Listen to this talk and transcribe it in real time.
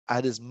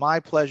it is my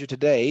pleasure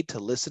today to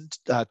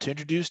to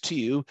introduce to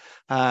you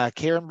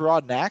Carren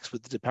Broadnax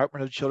with the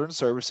Department of Children's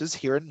Services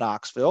here in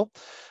Knoxville.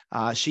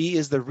 She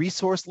is the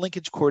Resource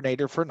Linkage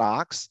Coordinator for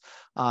Knox.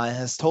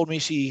 Has told me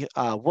she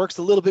works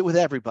a little bit with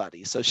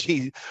everybody. So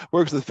she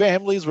works with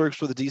families, works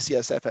with the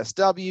DCS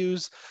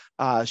FSWs.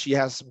 She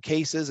has some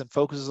cases and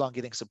focuses on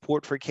getting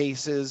support for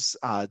cases,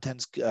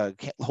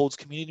 holds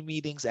community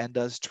meetings, and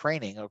does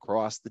training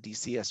across the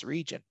DCS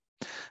region.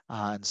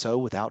 And so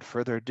without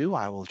further ado,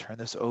 I will turn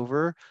this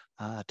over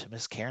to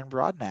Ms. Carren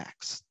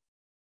Broadnax.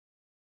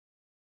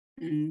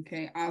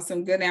 Okay,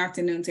 awesome. Good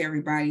afternoon to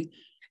everybody.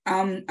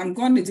 I'm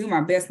going to do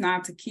my best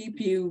not to keep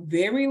you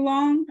very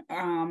long.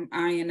 I'm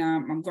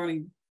going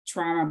to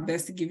try my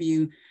best to give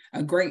you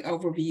a great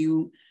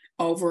overview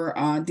over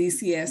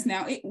DCS.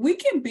 Now, we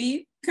can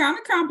be kind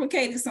of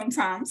complicated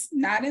sometimes,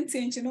 not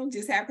intentional,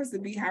 just happens to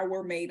be how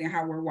we're made and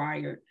how we're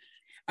wired.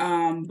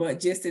 But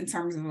just in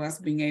terms of us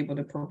being able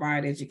to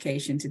provide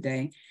education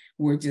today,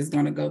 we're just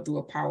going to go through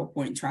a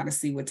PowerPoint and try to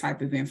see what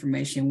type of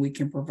information we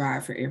can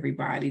provide for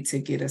everybody to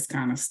get us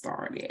kind of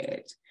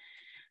started.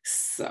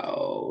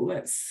 So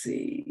let's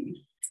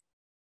see.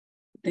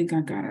 I think I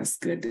got us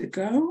good to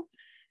go.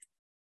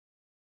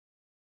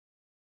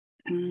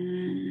 I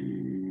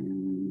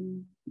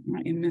am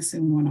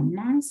missing one of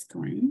my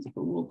screens,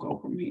 but we'll go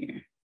from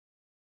here.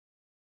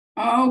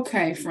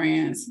 Okay,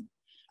 friends.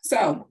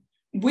 So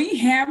we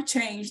have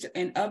changed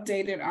and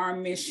updated our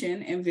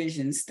mission and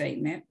vision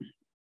statement.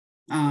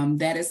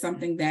 That is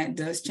something that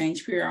does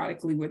change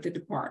periodically with the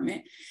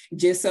department,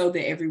 just so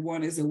that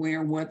everyone is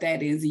aware of what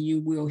that is, and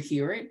you will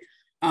hear it.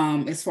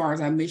 As far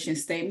as our mission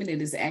statement, it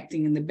is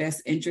acting in the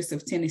best interest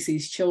of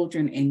Tennessee's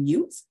children and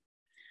youth.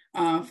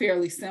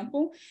 Fairly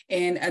simple.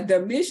 And the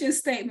mission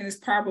statement is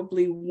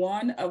probably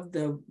one of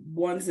the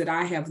ones that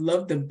I have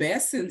loved the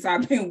best since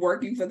I've been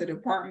working for the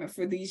department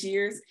for these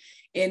years.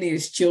 And it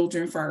is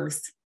children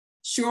first.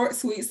 Short,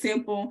 sweet,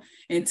 simple,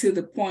 and to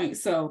the point.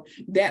 So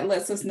that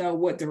lets us know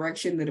what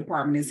direction the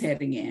department is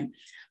heading in.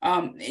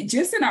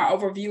 Just in our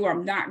overview,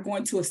 I'm not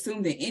going to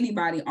assume that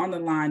anybody on the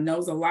line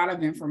knows a lot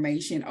of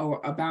information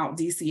about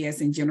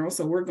DCS in general.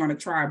 So we're going to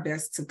try our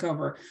best to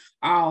cover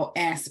all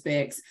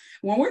aspects.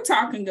 When we're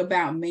talking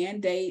about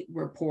mandate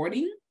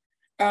reporting,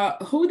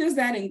 who does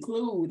that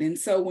include? And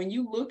so when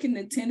you look in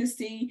the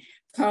Tennessee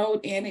Code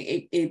and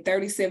in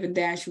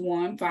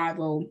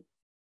 37-1503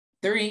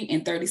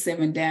 and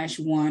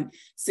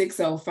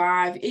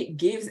 37-1605, it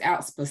gives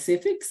out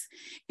specifics.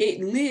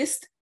 It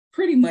lists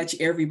pretty much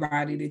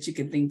everybody that you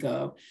can think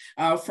of,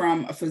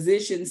 from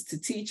physicians to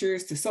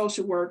teachers to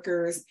social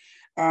workers,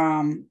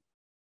 to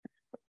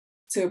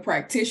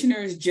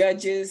practitioners,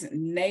 judges,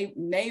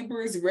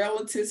 neighbors,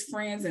 relatives,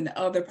 friends, and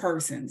other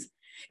persons.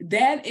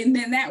 And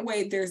then that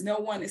way, there's no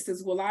one that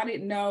says, well, I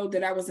didn't know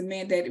that I was a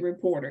mandated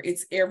reporter.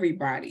 It's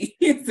everybody.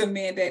 It's a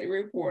mandated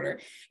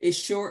reporter. It's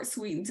short,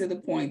 sweet, and to the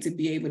point to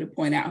be able to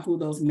point out who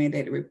those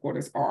mandated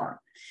reporters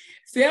are.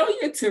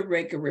 Failure to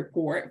make a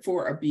report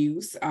for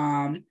abuse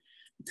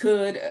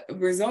could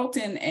result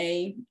in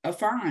a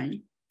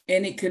fine,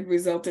 and it could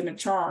result in a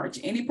charge.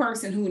 Any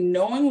person who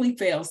knowingly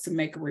fails to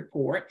make a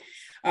report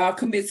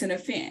commits an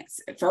offense.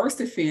 First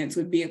offense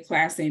would be a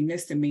Class A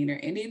misdemeanor,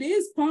 and it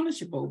is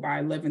punishable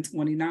by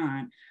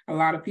 1129. A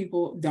lot of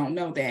people don't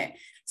know that.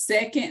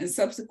 Second and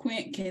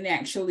subsequent can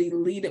actually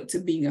lead up to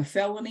being a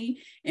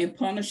felony and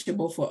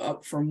punishable for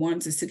up from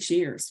 1 to 6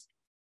 years.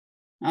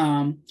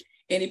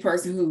 Any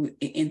person who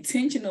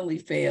intentionally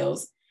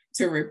fails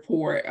to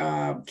report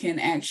can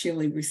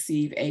actually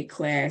receive a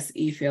Class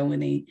E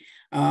felony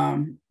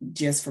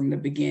just from the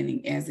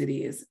beginning, as it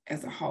is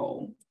as a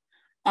whole.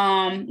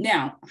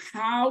 Now,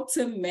 how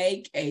to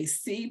make a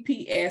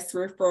CPS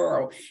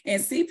referral.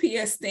 And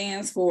CPS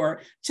stands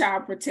for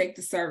Child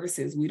Protective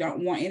Services. We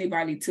don't want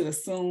anybody to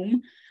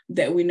assume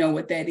that we know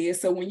what that is.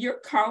 So when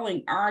you're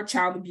calling our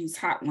child abuse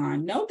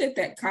hotline, know that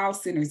that call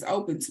center is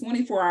open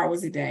 24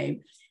 hours a day,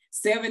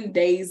 7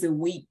 days a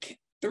week,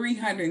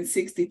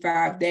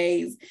 365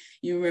 days.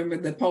 You remember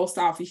the post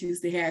office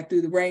used to have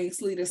through the rain,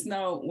 sleet, or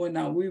snow? Well,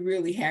 no, we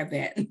really have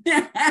that.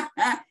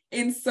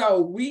 And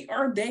so we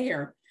are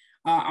there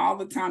all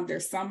the time.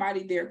 There's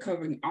somebody there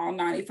covering all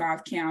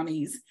 95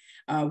 counties.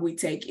 We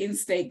take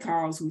in-state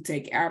calls, we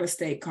take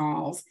out-of-state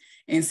calls.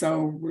 And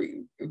so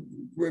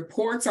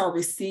reports are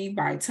received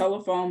by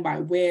telephone, by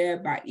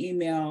web, by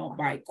email,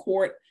 by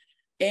court,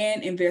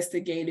 and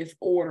investigative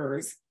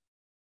orders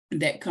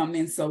that come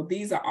in. So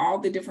these are all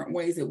the different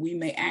ways that we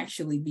may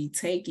actually be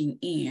taking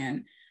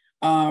in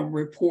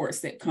reports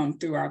that come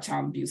through our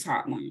child abuse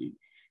hotline.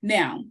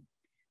 Now,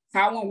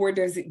 how and where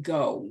does it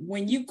go?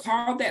 When you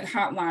call that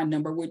hotline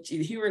number, which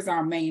here is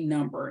our main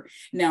number.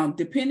 Now,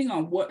 depending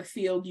on what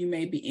field you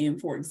may be in,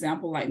 for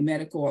example, like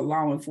medical or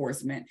law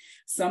enforcement,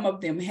 some of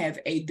them have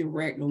a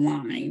direct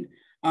line,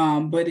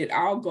 but it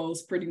all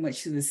goes pretty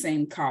much to the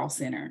same call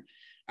center.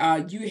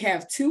 You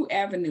have two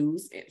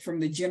avenues from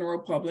the general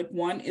public.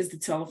 One is the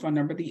telephone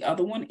number. The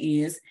other one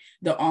is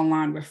the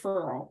online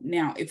referral.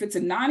 Now, if it's a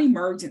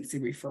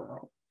non-emergency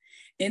referral,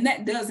 And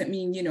that doesn't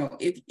mean,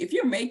 if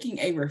you're making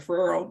a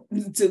referral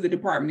to the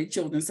Department of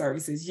Children's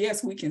Services,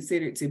 yes, we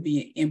consider it to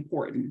be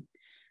important.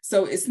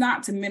 So it's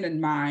not to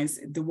minimize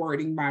the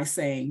wording by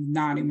saying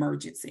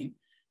non-emergency.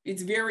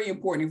 It's very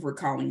important if we're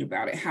calling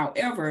about it.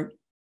 However,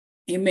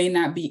 it may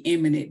not be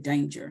imminent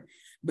danger.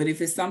 But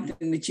if it's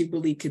something that you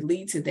believe could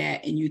lead to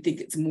that and you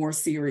think it's more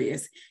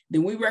serious,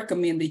 then we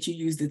recommend that you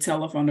use the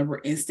telephone number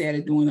instead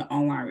of doing the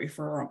online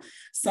referral.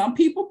 Some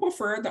people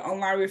prefer the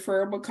online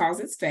referral because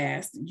it's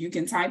fast. You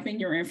can type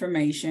in your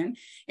information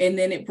and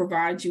then it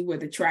provides you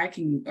with a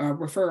tracking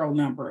referral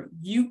number.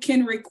 You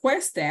can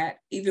request that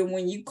even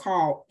when you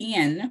call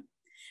in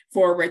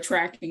for a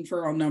tracking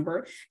referral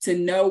number to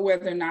know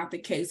whether or not the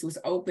case was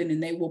open,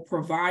 and they will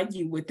provide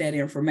you with that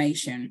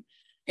information.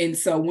 And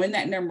so when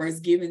that number is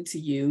given to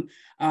you,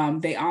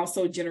 they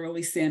also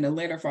generally send a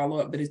letter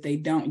follow-up, but if they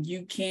don't,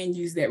 you can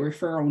use that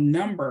referral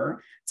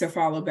number to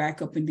follow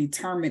back up and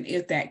determine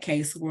if that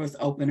case was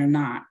open or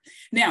not.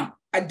 Now,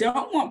 I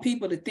don't want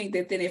people to think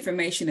that that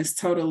information is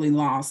totally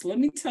lost. Let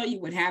me tell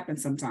you what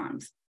happens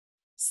sometimes.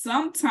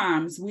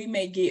 Sometimes we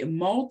may get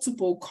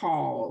multiple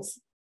calls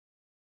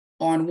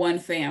on one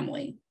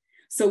family.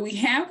 So we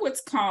have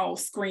what's called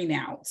screen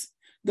outs.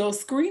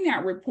 Those screen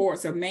out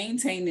reports are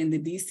maintained in the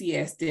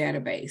DCS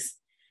database.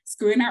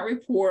 Screen out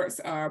reports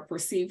are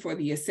perceived for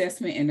the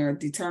assessment and are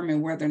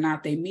determined whether or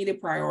not they meet a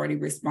priority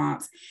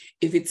response.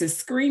 If it's a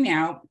screen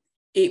out,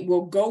 it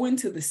will go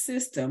into the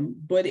system,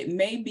 but it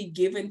may be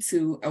given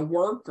to a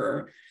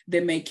worker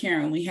that may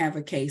currently have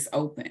a case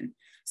open.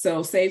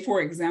 So say,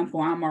 for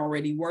example, I'm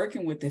already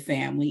working with the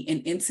family, an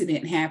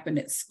incident happened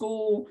at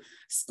school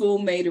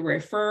made a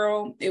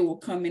referral, it will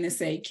come in and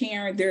say,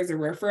 Karen, there's a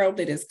referral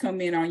that has come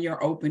in on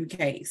your open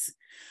case.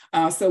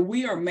 So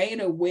we are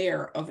made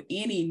aware of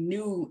any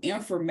new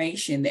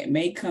information that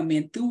may come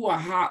in through a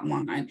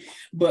hotline,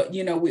 but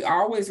we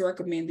always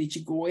recommend that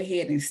you go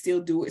ahead and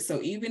still do it.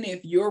 So even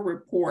if your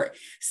report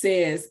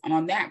says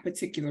on that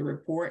particular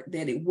report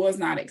that it was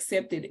not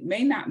accepted, it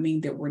may not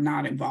mean that we're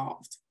not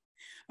involved.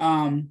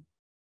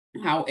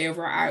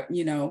 However, I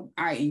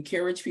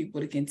encourage people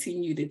to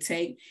continue to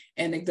take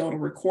anecdotal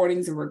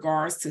recordings in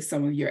regards to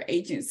some of your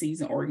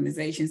agencies and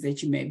organizations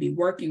that you may be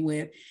working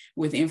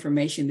with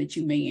information that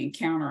you may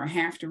encounter or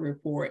have to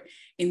report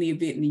in the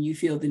event that you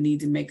feel the need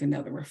to make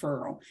another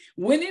referral.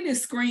 When it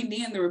is screened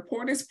in, the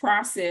report is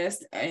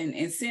processed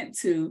and sent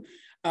to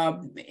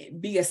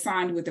be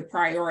assigned with a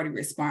priority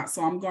response.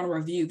 So I'm going to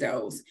review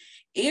those.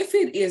 If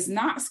it is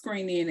not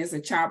screened in as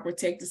a Child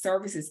Protective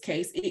Services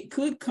case, it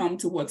could come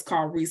to what's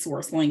called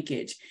resource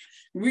linkage.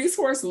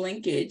 Resource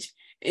linkage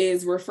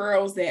is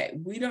referrals that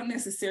we don't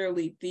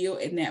necessarily feel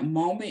in that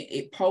moment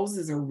it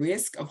poses a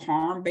risk of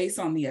harm based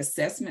on the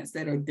assessments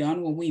that are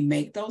done when we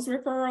make those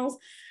referrals.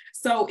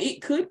 So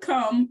it could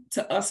come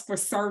to us for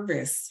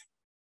service.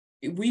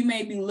 We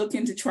may be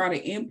looking to try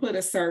to input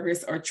a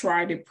service or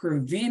try to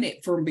prevent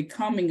it from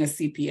becoming a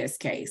CPS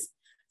case.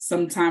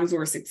 Sometimes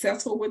we're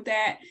successful with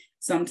that,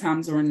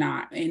 sometimes we're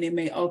not, and it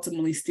may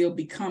ultimately still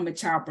become a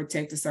Child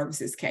Protective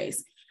Services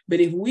case. But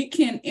if we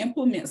can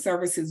implement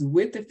services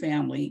with the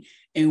family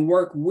and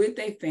work with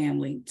a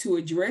family to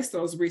address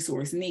those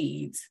resource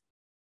needs,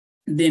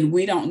 then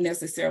we don't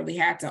necessarily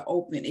have to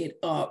open it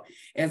up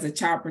as a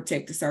Child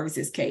Protective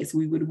Services case.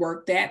 We would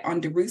work that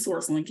under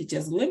resource linkage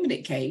as a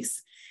limited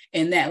case.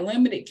 And that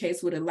limited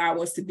case would allow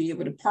us to be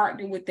able to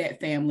partner with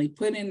that family,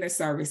 put in their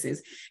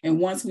services.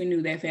 And once we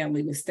knew that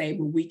family was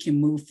stable, we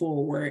can move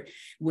forward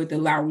with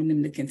allowing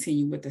them to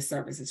continue with the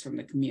services from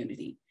the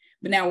community.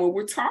 But now when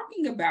we're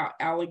talking about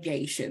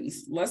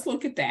allegations, let's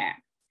look at that.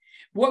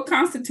 What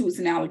constitutes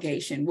an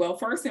allegation? Well,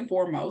 first and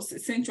foremost, the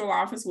central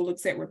office will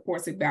accept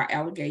reports about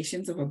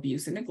allegations of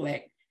abuse and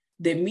neglect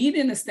that meet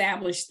and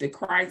establish the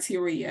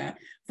criteria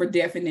for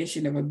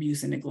definition of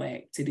abuse and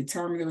neglect. To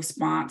determine the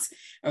response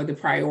or the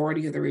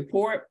priority of the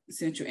report,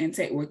 central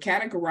intake will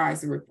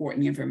categorize the report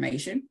and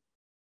information.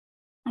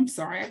 I'm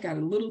sorry, I got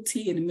a little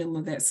T in the middle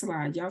of that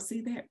slide. Y'all see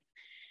that?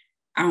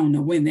 I don't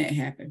know when that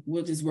happened.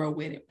 We'll just roll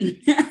with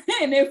it.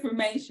 And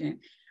information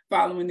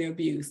following the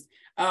abuse.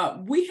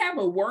 We have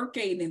a work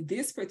aid, and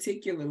this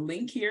particular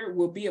link here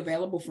will be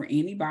available for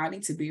anybody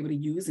to be able to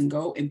use and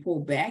go and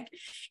pull back.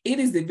 It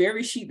is the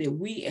very sheet that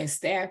we as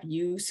staff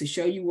use to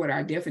show you what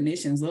our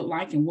definitions look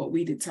like and what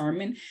we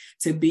determine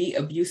to be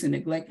abuse and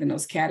neglect in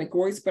those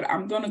categories. But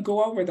I'm going to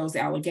go over those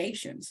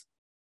allegations.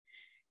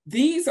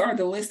 These are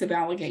the list of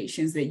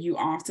allegations that you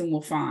often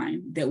will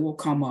find that will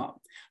come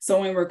up.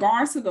 So in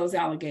regards to those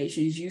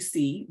allegations, you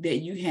see that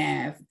you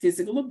have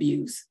physical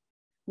abuse,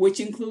 which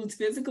includes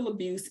physical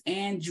abuse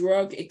and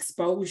drug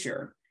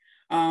exposure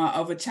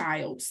of a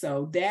child.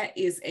 So that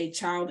is a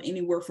child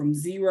anywhere from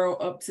 0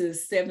 up to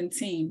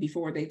 17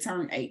 before they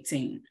turn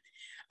 18.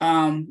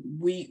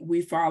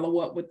 We follow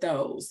up with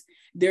those.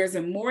 There's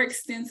a more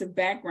extensive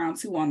background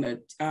too on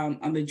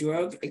the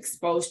drug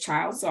exposed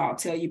child. So I'll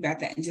tell you about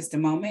that in just a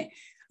moment.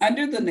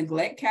 Under the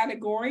neglect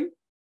category,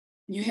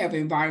 you have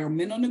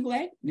environmental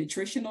neglect,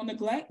 nutritional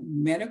neglect,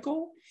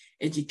 medical,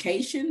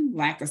 education,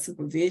 lack of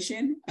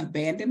supervision,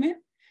 abandonment.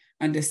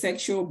 Under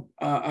sexual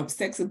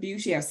sex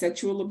abuse, you have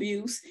sexual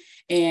abuse,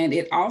 and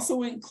it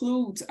also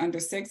includes under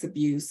sex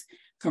abuse,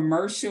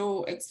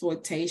 commercial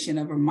exploitation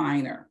of a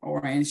minor,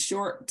 or in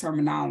short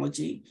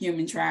terminology,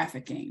 human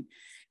trafficking.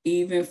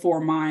 Even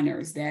for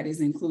minors, that is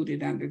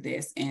included under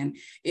this. And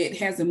it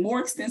has a more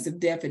extensive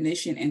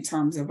definition in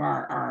terms of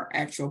our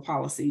actual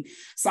policy.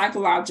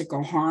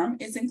 Psychological harm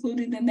is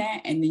included in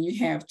that. And then you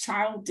have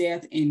child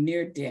death and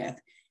near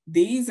death.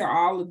 These are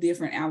all the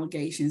different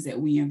allegations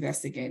that we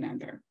investigate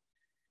under.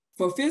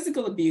 For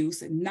physical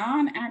abuse,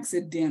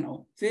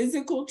 non-accidental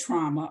physical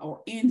trauma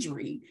or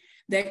injury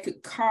that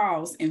could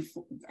cause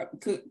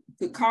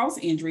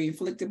injury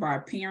inflicted by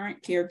a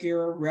parent,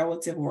 caregiver,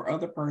 relative, or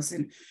other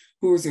person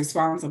who is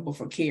responsible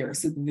for care,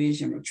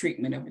 supervision, or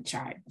treatment of a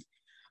child.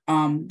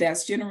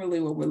 That's generally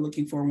what we're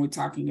looking for when we're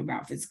talking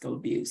about physical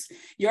abuse.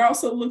 You're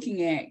also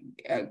looking at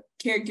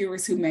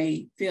caregivers who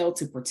may fail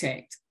to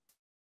protect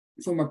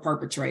from a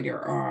perpetrator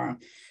or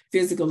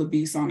physical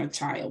abuse on a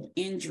child,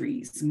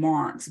 injuries,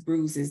 marks,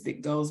 bruises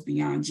that goes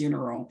beyond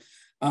general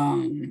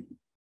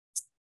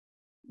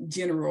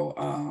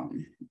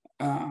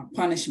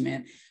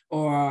punishment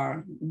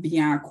or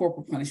beyond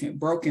corporal punishment,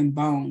 broken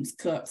bones,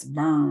 cuts,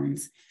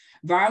 burns,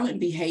 violent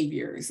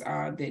behaviors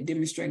that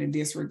demonstrate a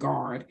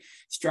disregard,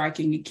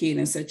 striking a kid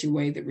in such a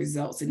way that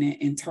results in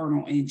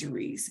internal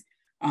injuries,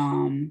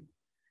 and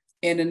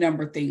a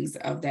number of things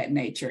of that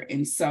nature.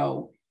 And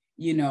so,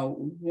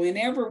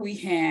 whenever we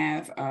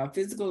have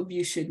physical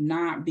abuse should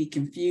not be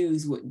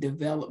confused with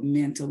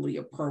developmentally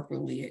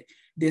appropriate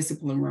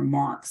discipline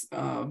remarks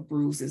of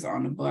bruises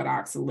on the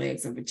buttocks or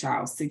legs of a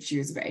child 6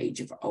 years of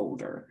age or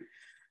older.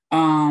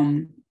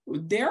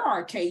 There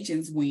are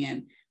occasions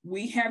when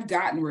we have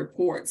gotten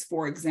reports,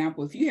 for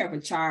example, if you have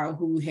a child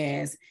who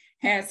has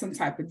had some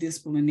type of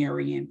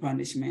disciplinary and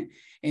punishment,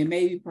 and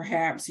maybe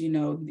perhaps,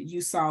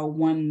 you saw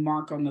one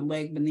mark on the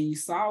leg, but then you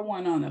saw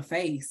one on the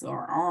face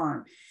or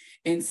arm.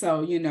 And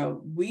so,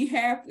 we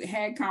have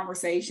had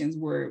conversations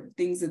where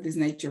things of this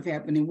nature have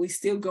happened, and we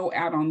still go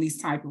out on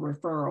these type of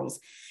referrals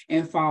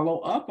and follow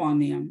up on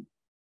them.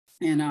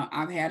 And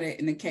I've had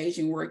an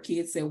occasion where a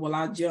kid said, well,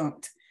 I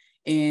jumped.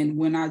 And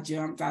when I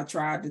jumped, I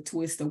tried to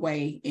twist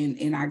away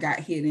and I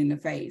got hit in the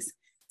face.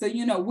 So,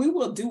 we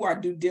will do our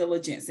due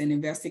diligence in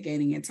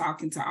investigating and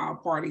talking to all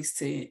parties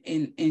to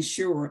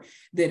ensure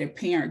that a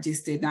parent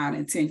just did not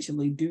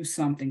intentionally do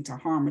something to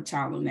harm a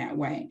child in that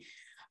way.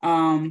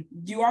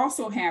 You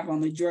also have on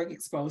the drug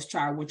exposed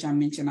child, which I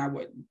mentioned I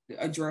would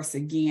address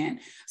again.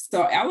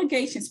 So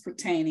allegations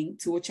pertaining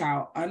to a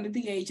child under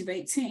the age of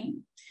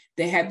 18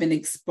 that have been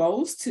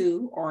exposed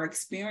to or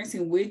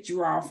experiencing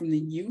withdrawal from the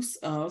use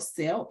of,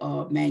 sale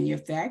of,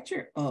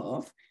 manufacture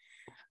of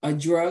a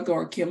drug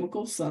or a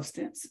chemical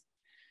substance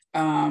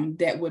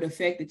that would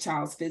affect the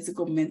child's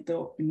physical,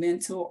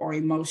 mental or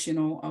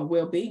emotional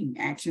well-being,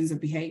 actions, or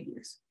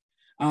behaviors.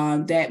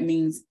 That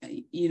means,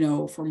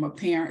 from a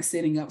parent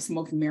sitting up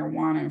smoking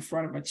marijuana in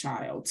front of a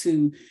child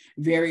to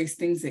various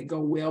things that go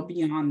well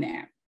beyond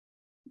that.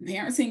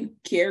 Parents and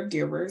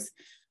caregivers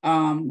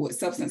with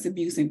substance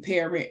abuse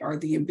impairment or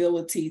the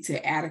ability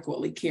to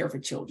adequately care for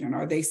children.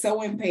 Are they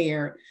so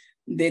impaired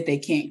that they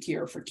can't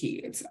care for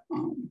kids?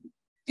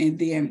 And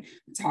then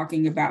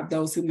talking about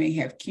those who may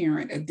have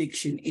current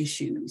addiction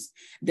issues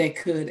that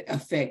could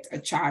affect a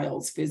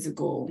child's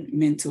physical,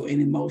 mental,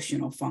 and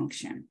emotional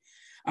function.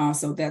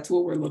 So that's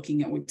what we're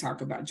looking at when we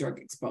talk about drug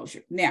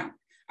exposure. Now,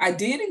 I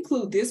did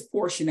include this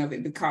portion of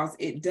it because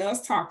it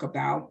does talk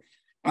about,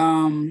 hold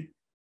on,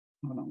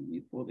 let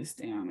me pull this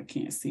down. I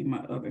can't see my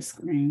other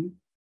screen.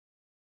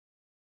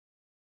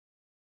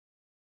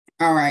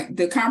 All right,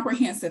 the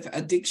Comprehensive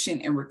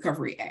Addiction and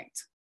Recovery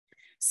Act.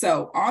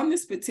 So on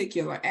this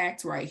particular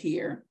act right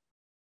here,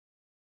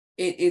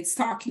 it's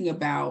talking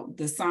about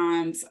the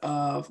signs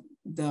of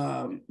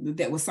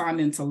that was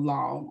signed into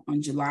law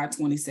on July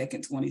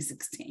 22nd,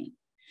 2016.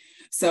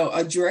 So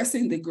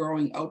addressing the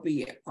growing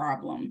opiate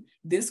problem,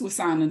 this was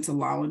signed into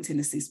law in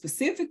Tennessee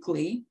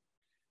specifically,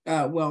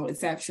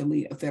 it's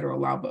actually a federal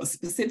law, but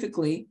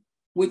specifically,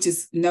 which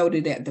is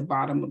noted at the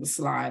bottom of the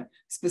slide,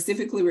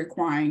 specifically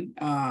requiring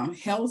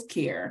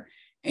healthcare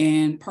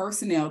and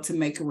personnel to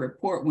make a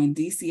report when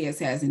DCS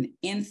has an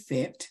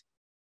infant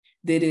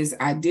that is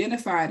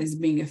identified as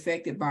being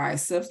affected by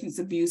substance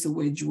abuse or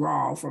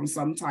withdrawal from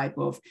some type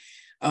of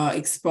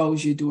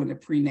exposure during the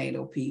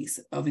prenatal piece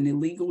of an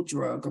illegal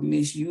drug or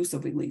misuse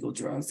of illegal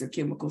drugs or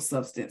chemical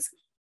substance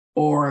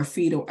or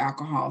fetal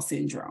alcohol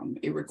syndrome.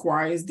 It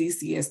requires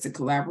DCS to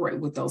collaborate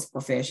with those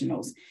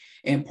professionals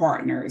and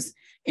partners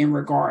in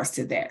regards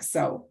to that.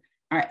 So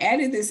I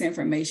added this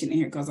information in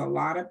here because a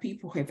lot of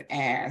people have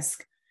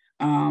asked,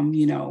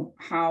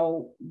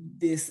 how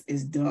this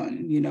is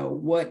done,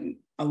 what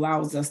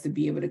allows us to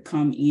be able to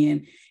come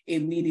in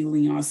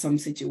immediately on some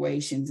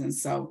situations. And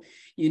so,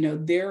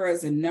 there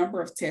is a number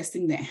of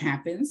testing that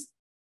happens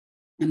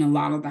in a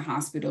lot of the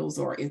hospitals,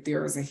 or if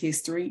there is a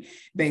history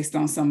based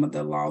on some of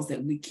the laws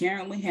that we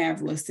currently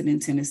have listed in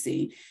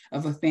Tennessee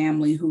of a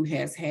family who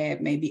has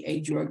had maybe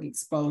a drug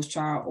exposed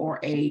child or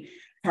a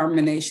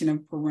termination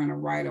of parental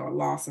right or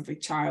loss of a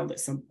child at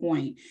some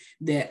point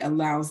that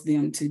allows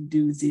them to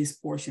do this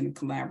portion of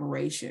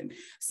collaboration.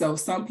 So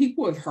some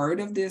people have heard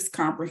of this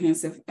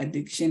Comprehensive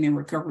Addiction and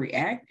Recovery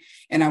Act,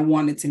 and I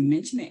wanted to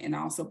mention it and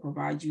also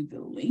provide you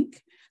the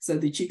link so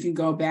that you can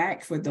go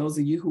back for those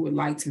of you who would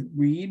like to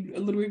read a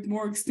little bit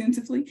more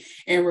extensively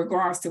in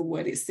regards to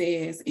what it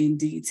says in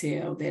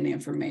detail. That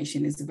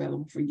information is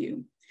available for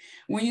you.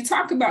 When you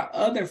talk about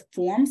other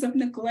forms of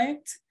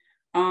neglect,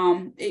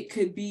 it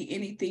could be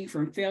anything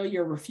from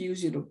failure,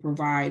 refusal to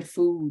provide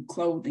food,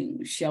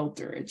 clothing,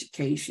 shelter,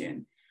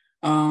 education,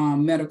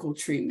 medical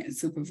treatment,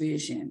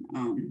 supervision,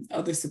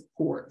 other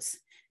supports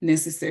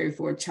necessary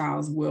for a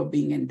child's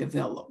well-being and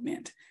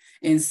development.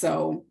 And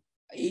so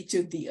each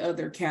of the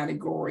other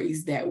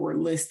categories that were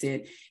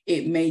listed,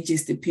 it may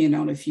just depend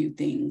on a few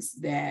things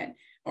that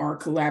are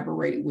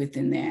collaborated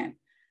within that.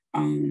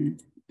 And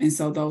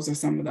so those are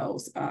some of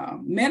those.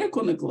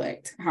 Medical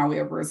neglect,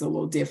 however, is a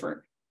little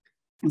different.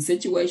 A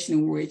situation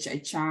in which a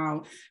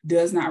child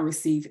does not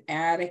receive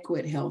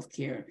adequate health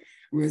care,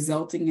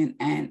 resulting in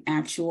an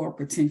actual or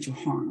potential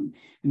harm.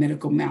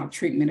 Medical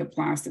maltreatment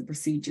applies to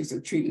procedures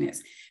or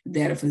treatments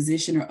that a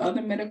physician or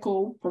other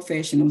medical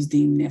professionals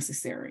deem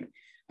necessary.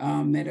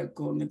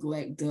 Medical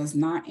neglect does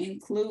not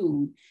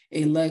include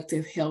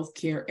elective health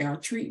care or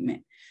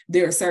treatment.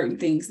 There are certain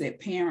things that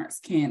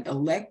parents can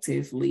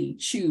electively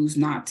choose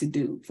not to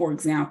do. For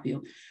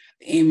example,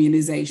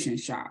 immunization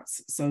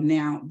shots. So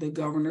now the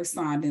governor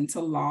signed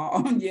into law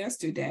on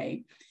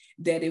yesterday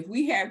that if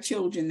we have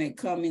children that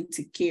come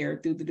into care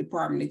through the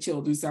Department of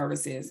Children's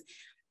Services,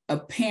 a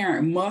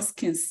parent must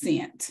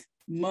consent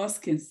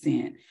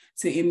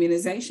to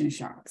immunization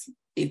shots.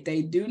 If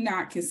they do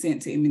not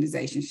consent to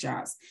immunization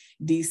shots,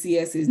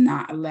 DCS is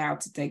not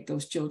allowed to take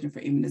those children for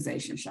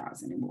immunization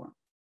shots anymore.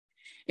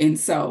 And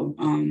so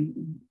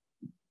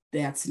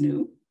that's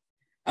new.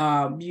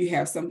 You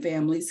have some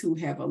families who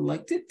have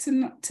elected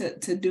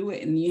to do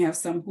it, and you have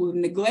some who have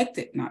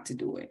neglected not to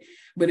do it.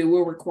 But it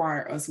will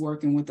require us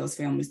working with those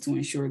families to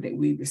ensure that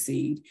we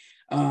receive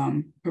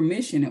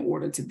permission in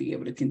order to be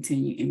able to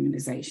continue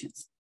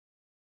immunizations.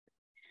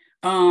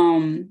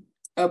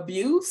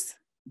 Abuse,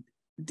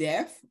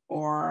 death,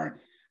 or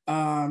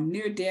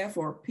near death,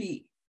 or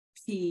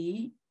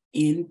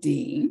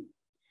PND.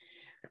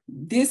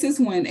 This is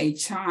when a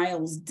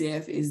child's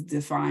death is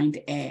defined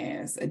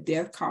as a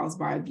death caused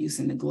by abuse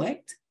and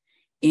neglect,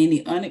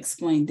 any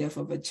unexplained death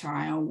of a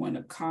child when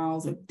a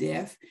cause of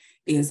death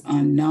is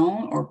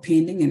unknown or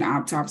pending an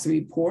autopsy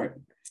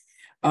report,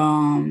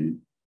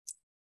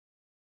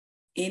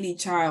 any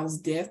child's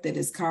death that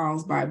is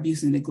caused by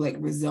abuse and neglect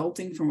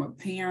resulting from a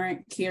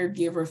parent,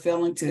 caregiver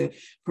failing to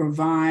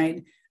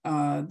provide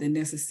the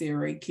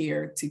necessary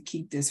care to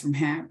keep this from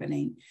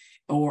happening,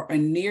 or a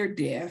near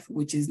death,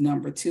 which is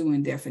number 2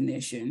 in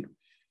definition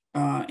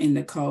in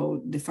the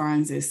code,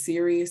 defines as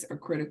serious or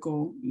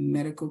critical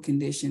medical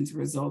conditions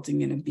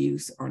resulting in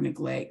abuse or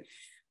neglect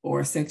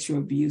or sexual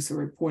abuse or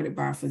reported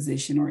by a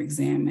physician or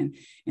examined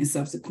in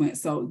subsequent.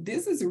 So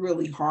this is a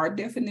really hard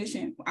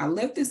definition. I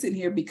left this in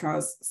here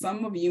because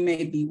some of you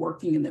may be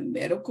working in the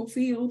medical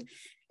field,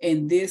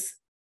 and this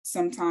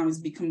sometimes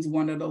becomes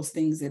one of those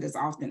things that is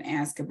often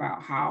asked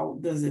about, how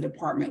does the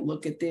department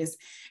look at this?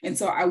 And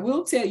so I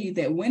will tell you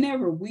that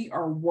whenever we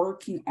are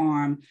working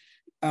on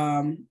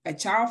a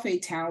child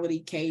fatality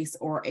case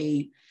or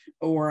a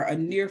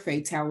near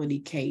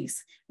fatality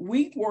case,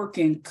 we work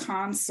in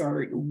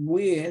concert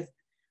with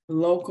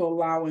local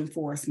law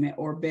enforcement,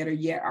 or better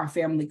yet, our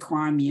family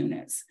crime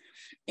units.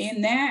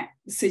 In that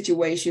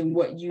situation,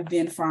 what you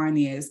then find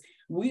is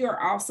we are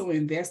also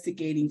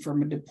investigating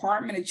from a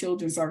Department of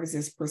Children's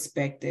Services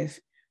perspective.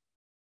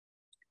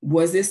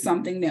 Was this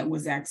something that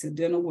was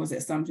accidental? Was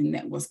it something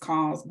that was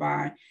caused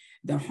by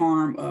the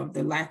harm of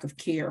the lack of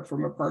care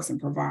from a person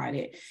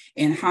provided?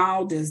 And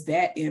how does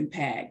that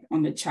impact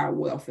on the child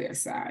welfare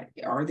side?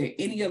 Are there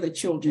any other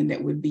children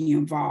that would be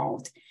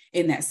involved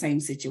in that same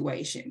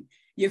situation?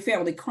 Your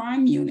family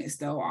crime units,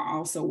 though, are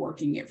also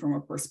working it from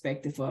a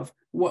perspective of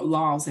what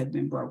laws have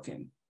been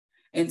broken.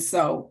 And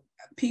so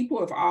people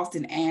have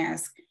often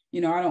asked, I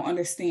don't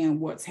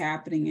understand what's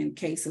happening in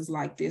cases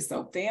like this.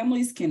 So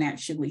families can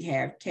actually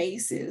have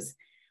cases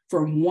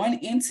from one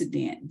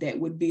incident that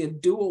would be a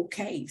dual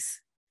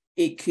case.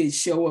 It could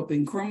show up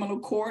in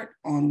criminal court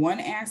on one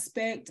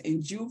aspect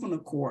and juvenile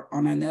court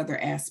on another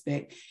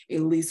aspect,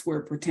 at least where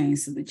it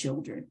pertains to the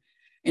children.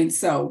 And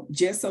so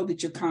just so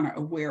that you're kind of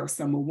aware of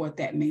some of what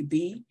that may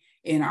be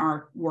in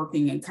our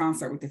working in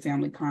concert with the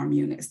family crime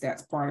units,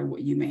 that's part of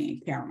what you may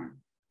encounter.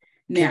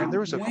 Now, Carren, there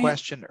was a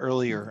question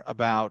earlier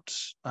about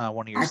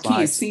one of your slides. I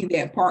can't see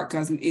that part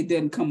because it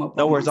doesn't come up.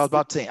 No worries. I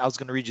was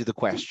going to read you the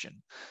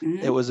question.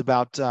 Mm-hmm. It was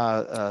about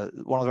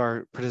one of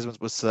our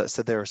participants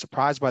said they were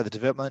surprised by the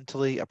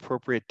developmentally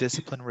appropriate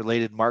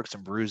discipline-related marks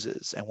and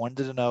bruises, and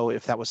wanted to know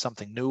if that was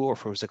something new or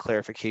if it was a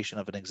clarification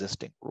of an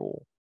existing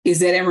rule. Is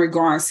that in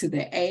regards to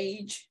the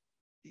age?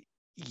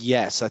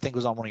 Yes, I think it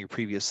was on one of your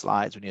previous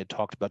slides when you had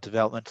talked about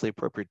developmentally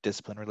appropriate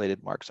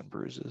discipline-related marks and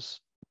bruises.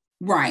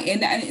 Right.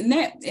 And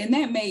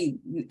that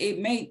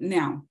may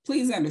now,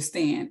 please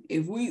understand,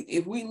 if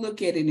we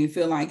look at it and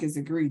feel like it's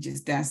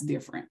egregious, that's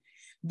different.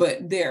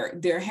 But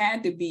there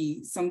had to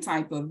be some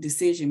type of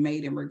decision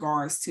made in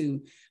regards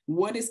to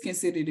what is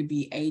considered to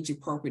be age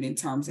appropriate in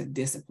terms of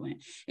discipline.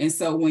 And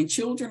so when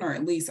children are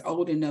at least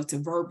old enough to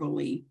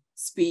verbally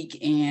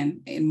speak and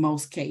in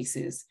most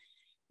cases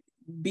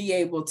be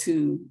able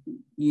to,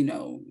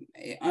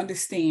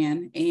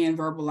 understand and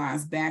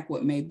verbalize back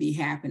what may be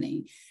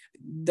happening,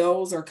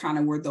 those are kind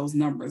of where those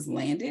numbers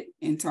landed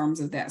in terms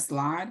of that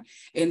slide.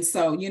 And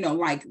so,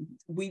 like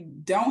we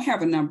don't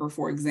have a number,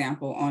 for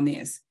example, on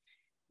this.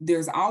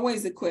 There's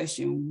always a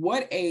question,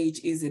 what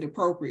age is it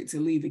appropriate to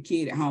leave a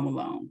kid at home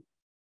alone?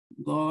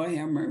 Lord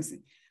have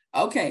mercy.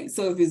 Okay,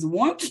 so if it's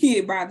one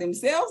kid by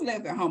themselves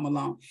left at home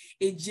alone,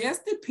 it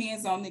just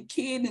depends on the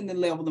kid and the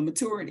level of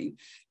maturity.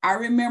 I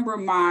remember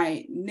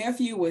my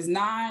nephew was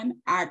 9.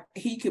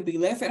 He could be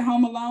left at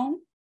home alone.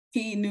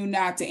 He knew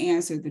not to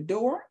answer the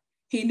door.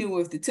 He knew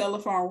if the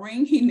telephone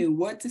rang, he knew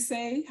what to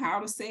say, how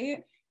to say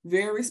it.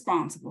 Very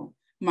responsible.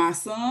 My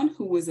son,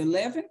 who was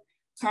 11,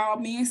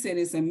 called me and said,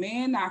 it's a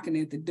man knocking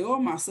at the door.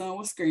 My son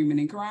was screaming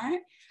and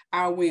crying.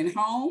 I went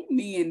home,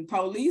 me and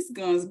police,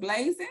 guns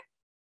blazing.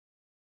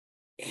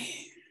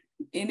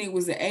 And it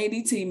was the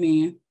ADT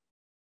man.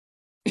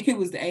 It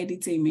was the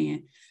ADT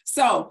man.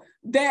 So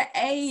that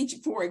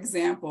age, for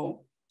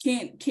example,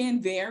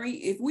 can vary.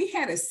 If we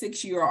had a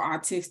 6-year-old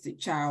autistic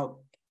child,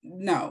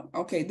 no,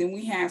 okay, then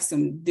we have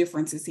some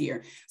differences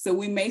here. So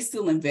we may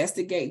still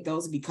investigate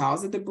those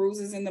because of the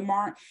bruises and the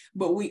mark,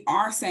 but we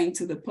are saying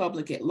to the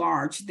public at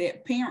large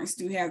that parents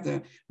do have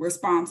the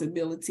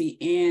responsibility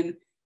and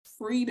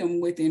freedom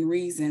within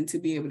reason to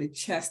be able to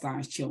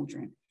chastise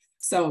children.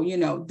 So,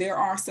 there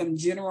are some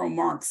general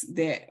marks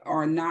that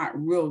are not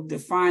real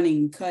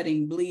defining,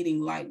 cutting,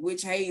 bleeding, like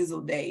witch hazel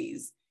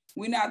days.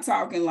 We're not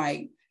talking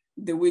like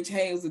the witch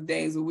hazel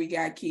days where we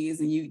got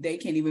kids and they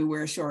can't even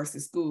wear shorts to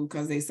school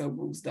because they're so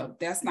bruised up.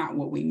 That's not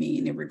what we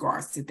mean in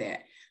regards to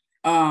that.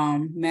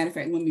 Matter of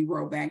fact, let me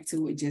roll back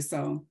to it just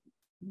so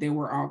that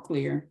we're all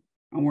clear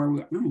on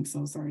where I'm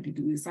so sorry to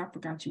do this. I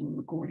forgot you were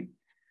recording.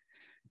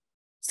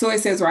 So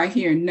it says right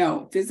here,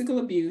 no, physical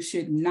abuse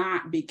should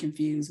not be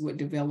confused with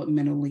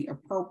developmentally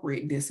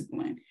appropriate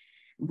discipline.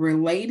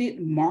 Related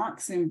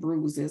marks and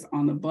bruises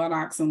on the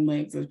buttocks and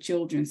legs of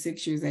children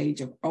 6 years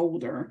age or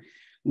older,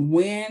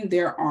 when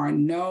there are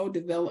no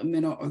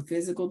developmental or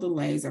physical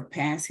delays or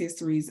past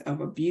histories of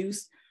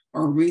abuse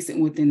or recent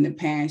within the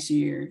past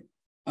year,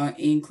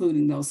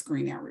 including those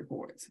screen out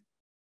reports.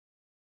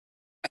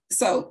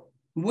 So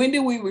when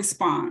do we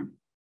respond?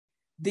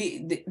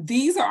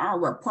 These are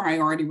our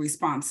priority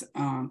response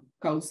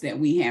codes that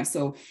we have.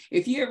 So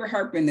if you ever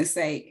happen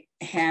to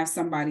have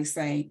somebody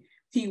say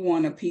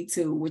P1 or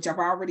P2, which I've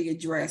already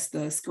addressed,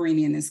 the screen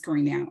in and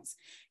screen outs,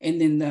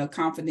 and then the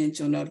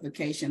confidential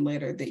notification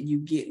letter that you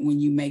get when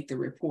you make the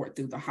report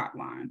through the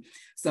hotline.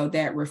 So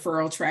that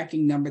referral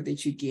tracking number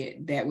that you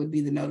get, that would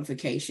be the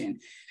notification.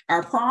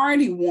 Our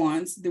priority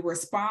ones, the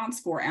response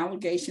for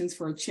allegations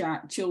for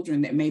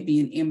children that may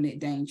be in imminent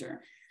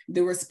danger.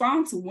 The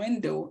response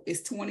window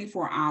is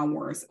 24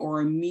 hours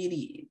or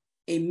immediately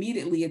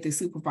at the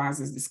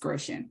supervisor's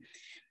discretion.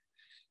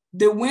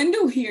 The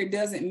window here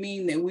doesn't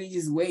mean that we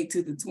just wait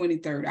till the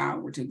 23rd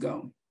hour to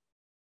go.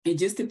 It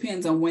just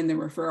depends on when the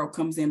referral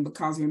comes in,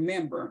 because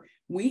remember,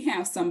 we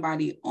have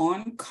somebody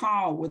on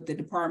call with the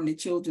Department of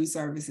Children's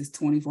Services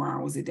 24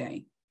 hours a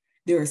day.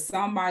 There is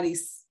somebody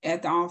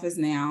at the office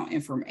now,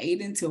 and from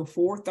 8 until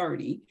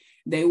 4:30,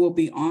 they will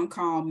be on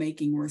call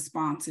making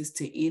responses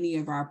to any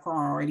of our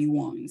priority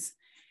ones.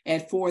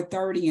 At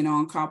 4:30, an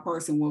on-call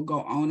person will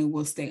go on and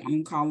will stay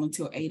on call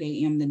until 8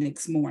 a.m. the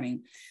next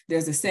morning.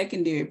 There's a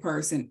secondary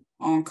person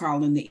on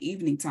call in the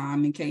evening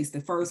time in case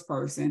the first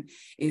person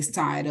is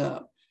tied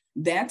up.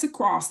 That's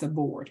across the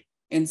board.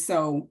 And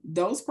so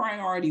those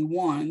priority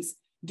ones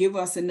give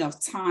us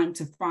enough time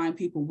to find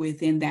people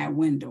within that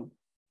window.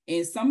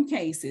 In some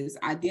cases,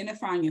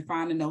 identifying and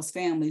finding those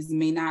families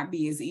may not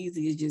be as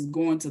easy as just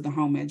going to the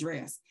home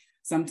address.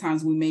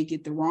 Sometimes we may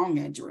get the wrong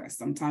address.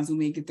 Sometimes we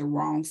may get the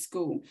wrong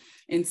school.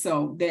 And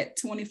so that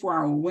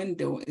 24-hour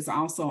window is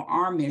also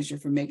our measure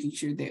for making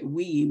sure that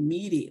we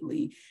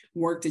immediately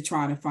work to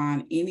try to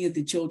find any of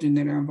the children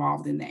that are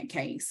involved in that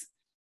case.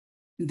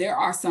 There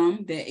are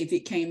some that if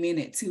it came in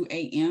at 2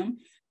 a.m.,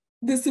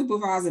 the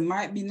supervisor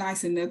might be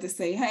nice enough to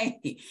say, hey,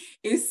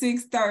 it's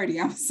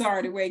 6:30. I'm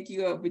sorry to wake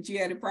you up, but you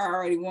had a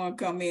priority one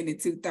come in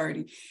at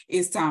 2:30.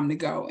 It's time to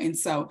go. And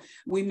so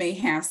we may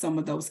have some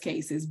of those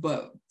cases,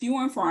 but few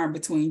and far in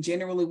between.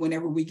 Generally,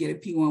 whenever we get a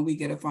P1, we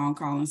get a phone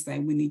call and say,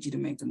 we need you to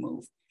make a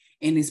move.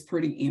 And it's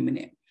pretty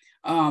imminent.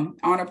 On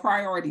a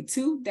priority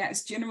 2,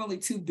 that's generally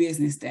 2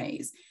 business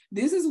days.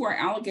 This is where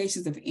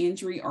allegations of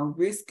injury or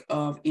risk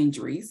of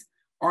injuries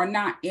are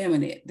not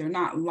imminent. They're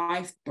not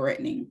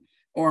life-threatening,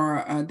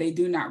 or they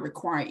do not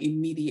require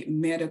immediate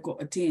medical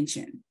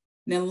attention.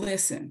 Now,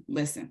 listen.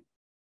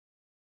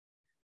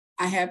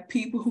 I have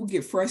people who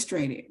get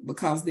frustrated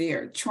because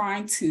they're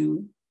trying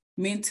to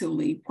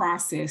mentally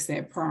process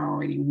that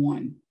priority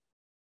 1.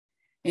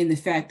 and the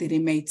fact that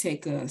it may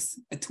take us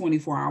a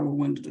 24-hour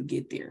window to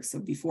get there. So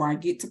before I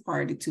get to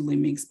priority 2, let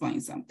me explain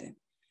something.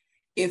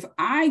 If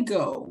I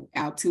go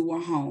out to a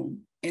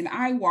home and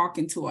I walk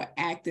into an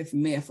active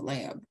meth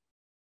lab,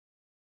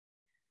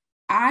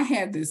 I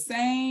have the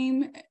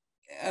same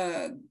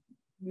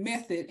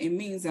method and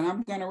means that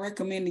I'm going to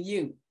recommend to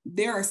you.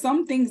 There are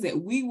some things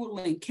that we will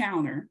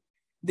encounter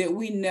that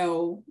we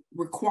know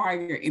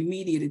require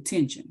immediate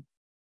attention.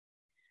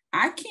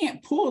 I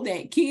can't pull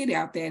that kid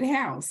out that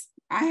house.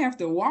 I have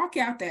to walk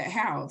out that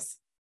house,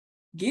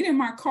 get in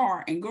my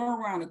car and go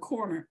around the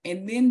corner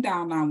and then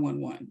dial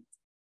 911.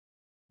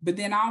 But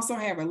then I also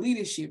have a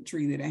leadership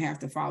tree that I have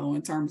to follow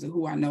in terms of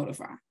who I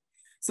notify.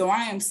 So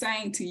I am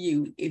saying to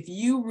you, if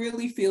you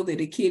really feel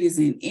that a kid is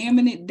in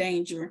imminent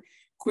danger,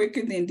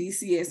 quicker than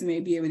DCS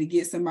may be able to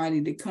get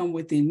somebody to come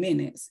within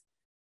minutes,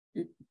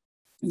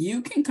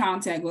 you can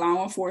contact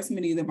law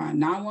enforcement either by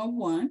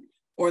 911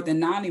 or the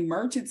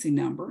non-emergency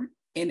number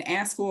and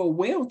ask for a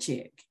well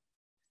check.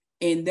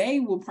 And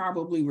they will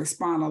probably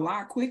respond a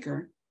lot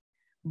quicker,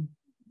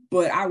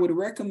 but I would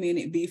recommend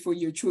it be for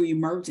your true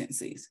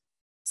emergencies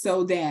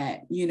so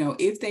that,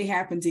 if they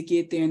happen to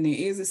get there and there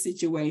is a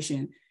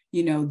situation,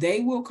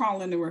 they will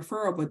call in the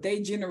referral, but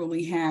they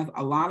generally have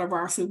a lot of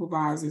our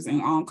supervisors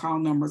and on-call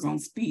numbers on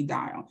speed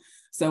dial.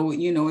 So,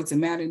 it's a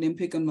matter of them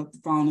picking up the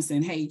phone and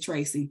saying, hey,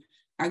 Tracy,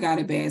 I got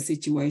a bad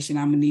situation.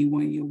 I'm gonna need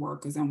one of your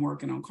workers. I'm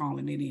working on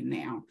calling it in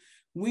now.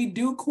 We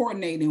do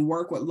coordinate and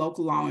work with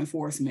local law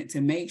enforcement to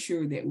make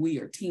sure that we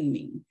are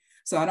teaming.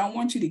 So I don't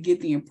want you to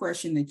get the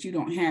impression that you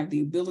don't have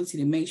the ability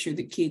to make sure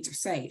that kids are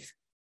safe.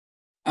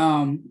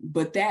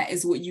 But that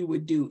is what you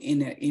would do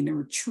in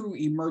a true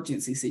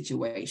emergency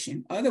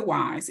situation.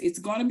 Otherwise, it's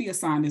going to be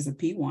assigned as a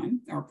P1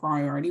 or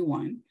priority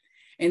 1.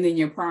 And then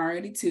your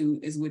priority 2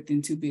 is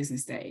within 2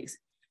 business days.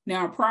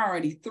 Now,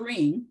 priority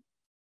 3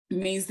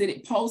 means that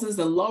it poses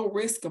a low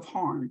risk of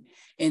harm,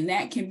 and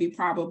that can be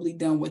probably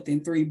done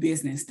within 3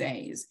 business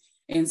days.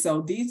 And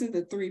so these are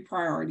the 3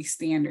 priority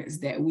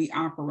standards that we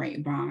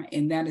operate by,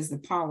 and that is the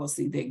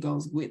policy that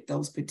goes with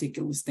those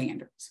particular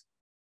standards.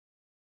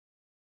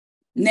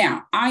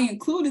 Now, I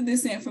included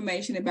this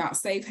information about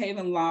safe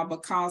haven law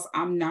because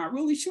I'm not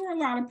really sure a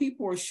lot of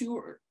people are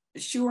sure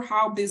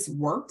how this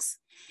works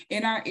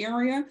in our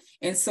area.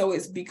 And so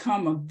it's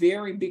become a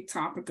very big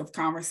topic of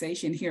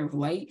conversation here of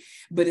late.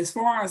 But as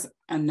far as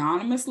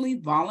anonymously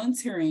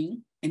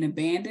volunteering an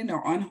abandoned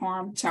or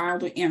unharmed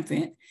child or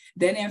infant,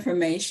 that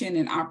information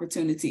and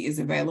opportunity is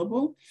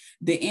available.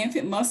 The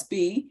infant must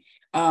be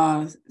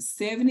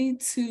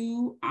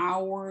 72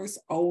 hours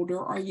older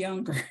or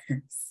younger,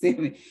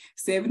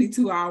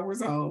 72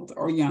 hours old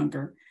or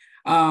younger,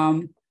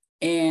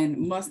 and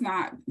must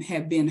not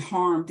have been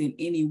harmed in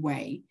any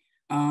way.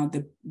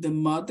 The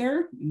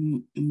mother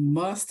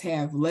must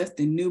have left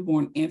the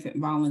newborn infant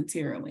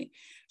voluntarily.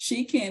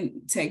 She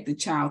can take the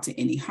child to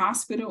any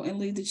hospital and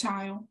leave the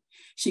child.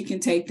 She can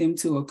take them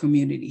to a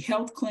community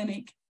health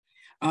clinic.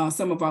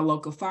 Some of our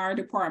local fire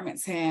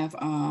departments have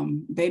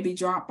baby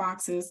drop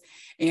boxes,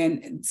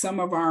 and some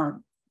of our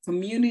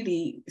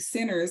community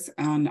centers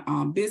and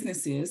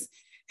businesses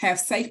have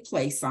safe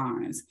place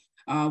signs.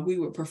 We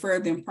would prefer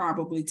them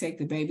probably take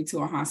the baby to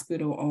a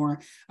hospital or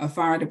a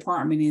fire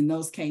department in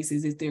those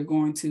cases if they're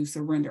going to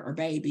surrender a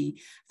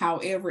baby.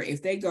 However,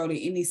 if they go to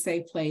any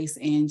safe place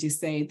and just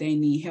say they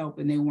need help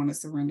and they want to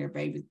surrender a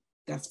baby,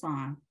 that's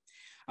fine.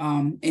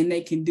 And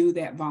they can do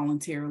that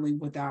voluntarily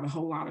without a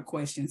whole lot of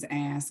questions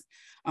asked.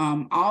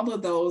 All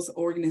of those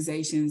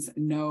organizations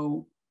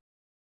know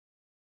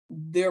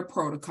their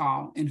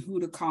protocol and who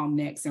to call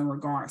next in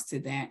regards to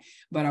that.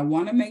 But I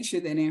want to make sure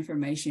that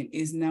information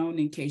is known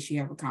in case you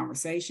have a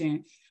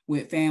conversation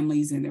with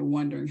families and they're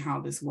wondering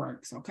how this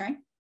works, okay?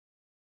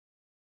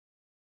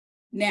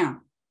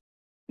 Now,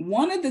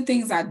 one of the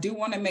things I do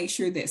want to make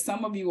sure that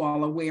some of you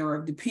all are aware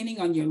of, depending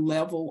on your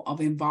level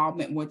of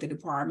involvement with the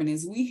department,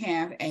 is we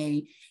have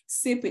a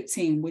CPIT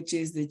team, which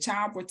is the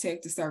Child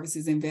Protective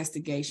Services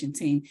Investigation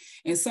Team.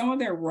 And some of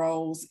their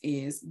roles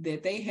is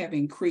that they have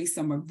increased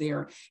some of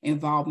their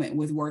involvement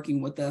with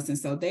working with us. And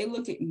so they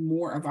look at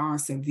more of our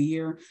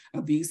severe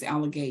abuse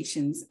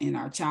allegations and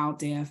our child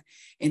death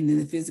and then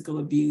the physical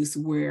abuse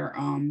where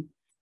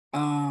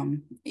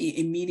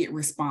immediate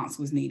response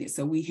was needed.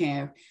 So we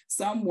have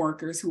some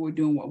workers who are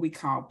doing what we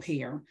call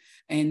PAIR,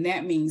 and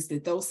that means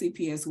that those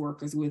CPS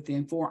workers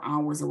within 4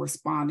 hours are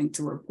responding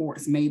to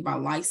reports made by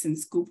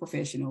licensed school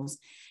professionals,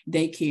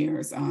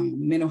 daycares,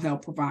 mental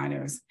health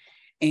providers,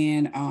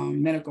 and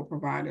medical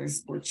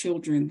providers for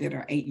children that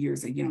are 8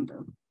 years or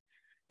younger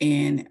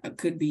and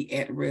could be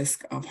at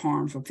risk of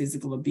harm from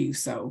physical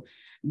abuse. So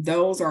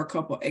those are a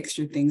couple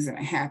extra things that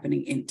are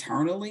happening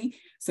internally.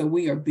 So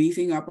we are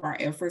beefing up our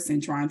efforts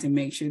and trying to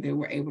make sure that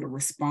we're able to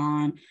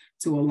respond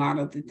to a lot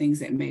of the things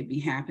that may be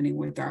happening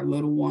with our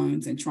little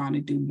ones and trying to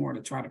do more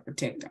to try to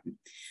protect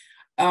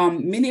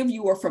them. Many of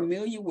you are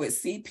familiar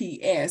with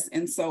CPS.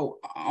 And so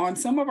on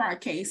some of our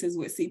cases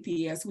with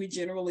CPS, we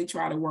generally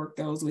try to work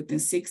those within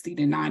 60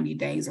 to 90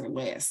 days or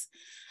less.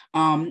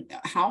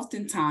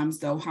 Oftentimes,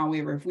 though,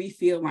 however, if we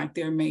feel like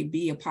there may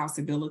be a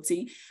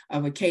possibility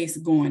of a case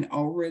going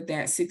over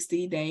that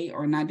 60-day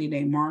or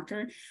 90-day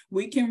marker,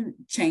 we can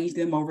change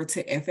them over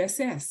to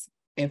FSS.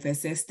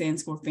 FSS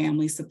stands for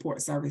Family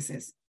Support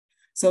Services.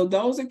 So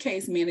those are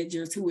case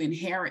managers who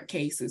inherit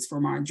cases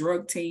from our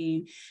drug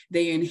team.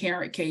 They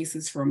inherit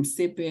cases from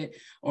SIPIT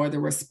or the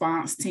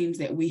response teams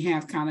that we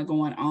have kind of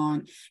going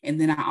on. And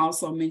then I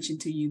also mentioned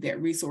to you that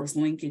Resource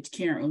Linkage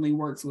currently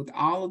works with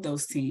all of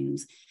those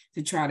teams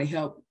to try to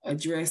help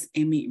address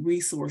and meet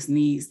resource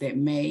needs that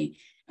may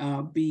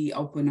be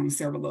open on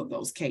several of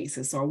those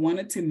cases. So I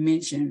wanted to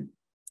mention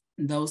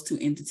those two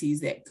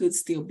entities that could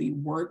still be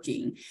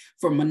working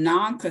from a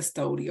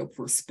non-custodial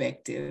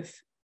perspective.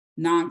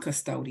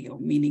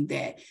 Non-custodial, meaning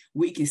that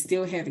we can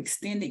still have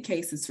extended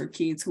cases for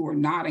kids who are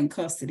not in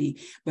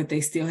custody, but they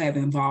still have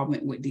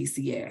involvement with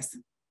DCS.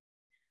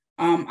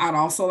 I'd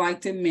also like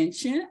to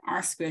mention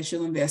our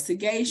Special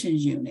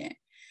Investigations Unit.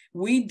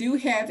 We do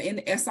have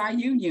an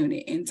SIU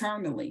unit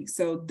internally,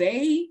 so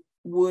they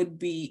would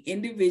be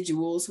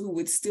individuals who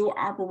would still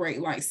operate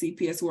like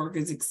CPS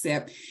workers,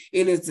 except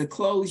it is a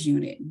closed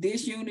unit.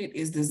 This unit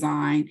is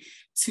designed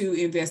to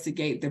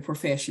investigate the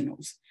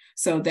professionals.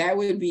 So that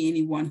would be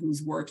anyone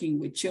who's working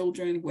with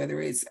children,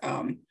 whether it's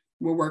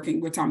we're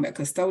talking about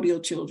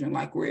custodial children,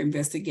 like we're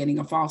investigating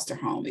a foster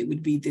home. It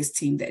would be this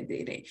team that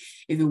did it.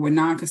 If it were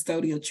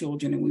non-custodial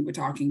children and we were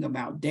talking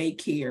about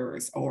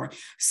daycares or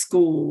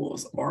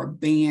schools or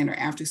band or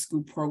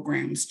after-school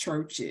programs,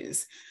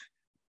 churches,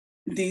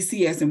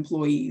 DCS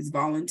employees,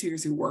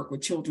 volunteers who work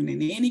with children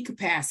in any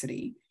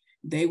capacity,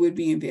 they would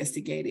be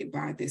investigated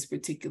by this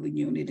particular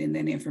unit, and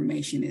that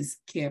information is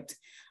kept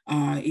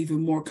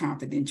even more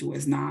confidential,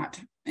 is not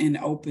an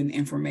open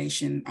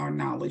information or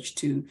knowledge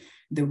to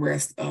the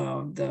rest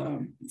of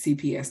the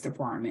CPS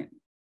department.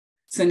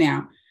 So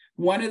now,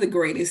 one of the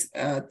greatest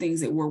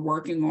things that we're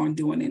working on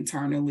doing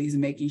internally is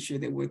making sure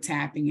that we're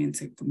tapping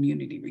into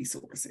community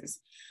resources.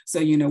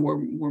 So,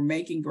 we're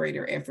making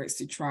greater efforts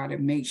to try to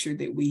make sure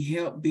that we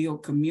help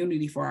build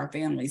community for our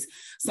families.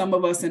 Some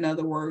of us, in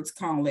other words,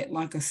 call it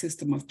like a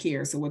system of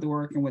care. So whether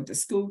we're working with the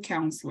school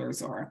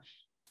counselors or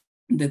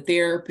the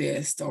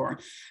therapist or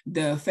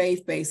the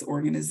faith-based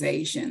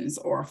organizations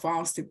or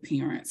foster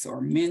parents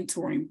or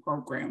mentoring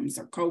programs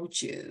or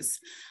coaches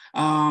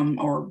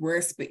or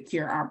respite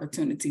care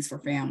opportunities for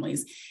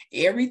families,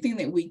 everything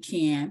that we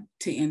can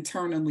to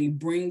internally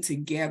bring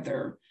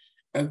together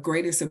a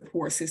greater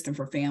support system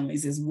for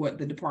families is what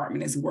the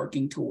department is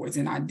working towards,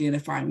 and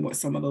identifying what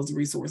some of those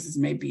resources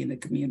may be in the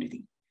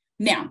community.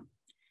 Now,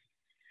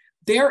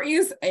 there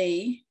is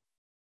a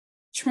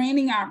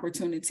training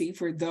opportunity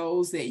for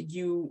those that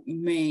you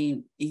may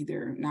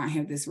either not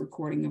have this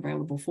recording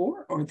available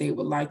for, or they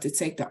would like to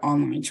take the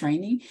online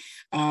training.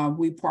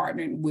 We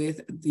partnered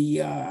with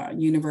the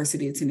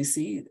University of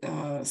Tennessee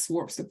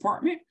SWARPS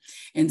department.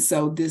 And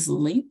so this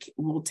link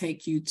will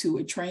take you to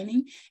a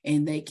training,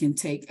 and they can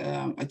take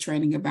a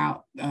training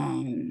about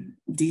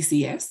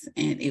DCS,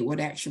 and it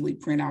would actually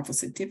print off a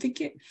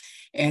certificate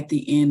at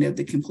the end of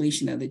the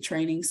completion of the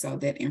training. So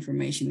that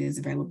information is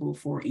available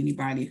for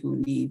anybody who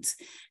needs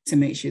to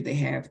make sure they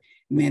have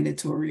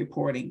mandatory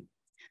reporting.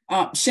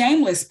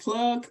 Shameless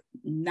plug,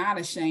 not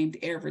ashamed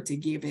ever to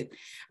give it.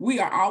 We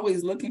are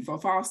always looking for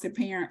foster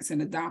parents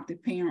and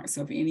adoptive parents.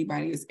 So if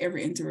anybody is ever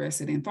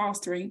interested in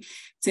fostering,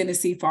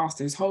 Tennessee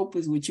Fosters Hope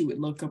is what you would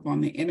look up on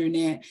the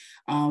internet.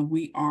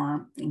 We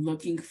are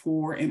looking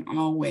for and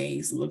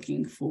always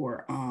looking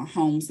for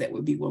homes that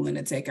would be willing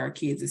to take our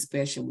kids,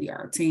 especially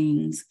our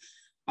teens.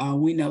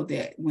 We know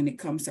that when it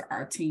comes to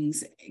our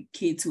teens,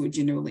 kids who are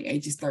generally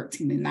ages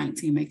 13 and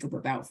 19 make up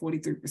about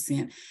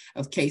 43%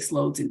 of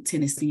caseloads in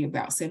Tennessee.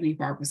 About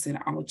 75%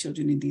 of all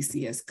children in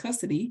DCS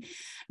custody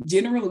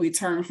generally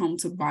return home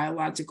to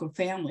biological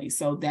families.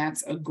 So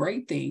that's a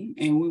great thing.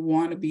 And we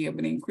want to be able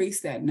to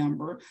increase that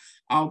number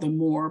all the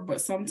more.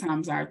 But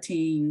sometimes our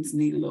teens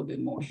need a little bit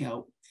more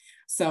help.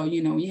 So,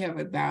 you have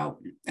about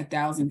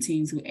 1,000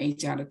 teens who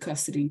age out of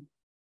custody,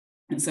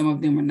 and some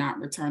of them are not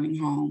returning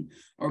home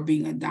or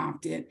being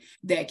adopted.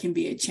 That can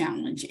be a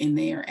challenge, and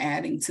they are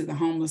adding to the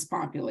homeless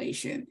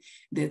population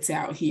that's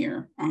out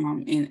here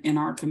in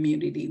our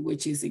community,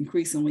 which is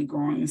increasingly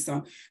growing. And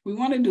so we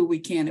want to do what we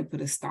can to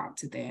put a stop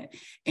to that.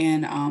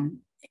 And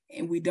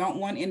we don't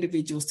want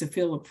individuals to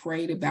feel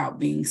afraid about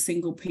being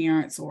single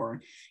parents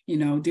or,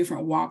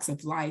 different walks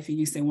of life. And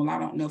you say, well, I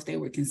don't know if they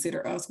would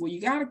consider us. Well,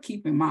 you got to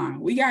keep in mind,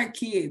 we got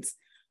kids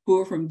who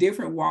are from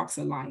different walks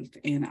of life,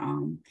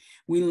 and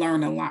we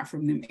learn a lot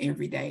from them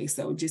every day.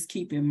 So just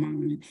keep in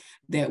mind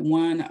that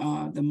one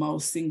of the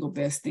most single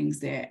best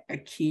things that a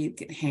kid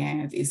could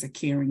have is a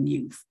caring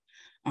youth.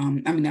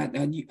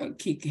 A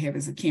kid could have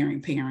as a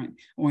caring parent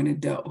or an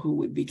adult who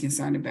would be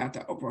concerned about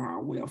the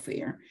overall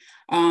welfare.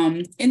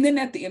 And then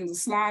at the end of the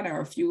slide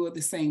are a few of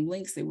the same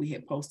links that we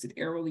had posted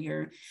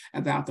earlier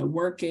about the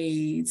work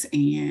aids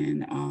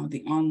and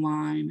the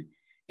online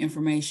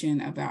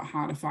information about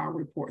how to file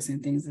reports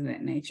and things of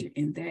that nature.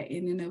 And that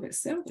in and of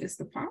itself is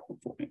the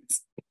PowerPoint.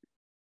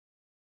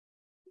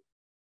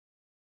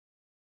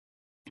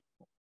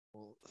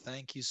 Well,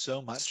 Thank you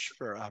so much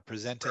for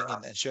presenting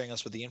and sharing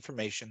us with the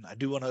information. I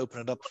do want to open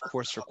it up, of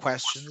course, for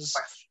questions.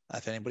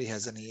 If anybody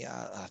has any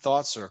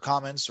thoughts or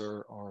comments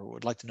or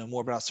would like to know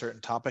more about a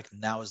certain topic,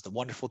 now is the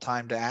wonderful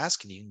time to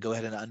ask. And you can go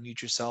ahead and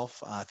unmute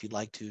yourself if you'd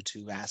like to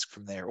ask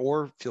from there,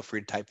 or feel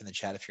free to type in the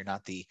chat if you're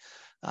not the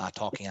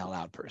talking out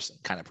loud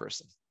kind of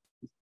person.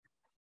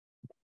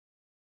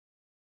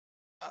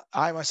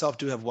 I myself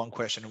do have one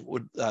question.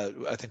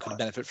 I think would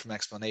benefit from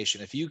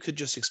explanation. If you could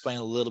just explain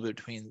a little bit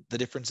between the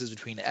differences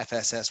between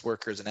FSS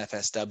workers and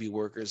FSW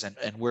workers,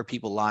 and where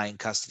people lie in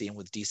custody and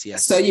with DCS.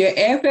 So your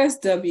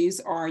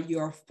FSWs are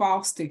your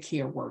foster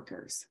care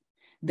workers.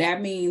 That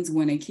means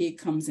when a kid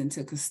comes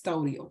into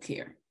custodial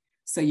care.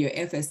 So your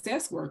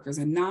FSS workers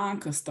are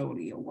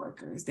non-custodial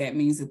workers. That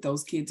means that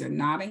those kids are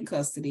not in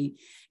custody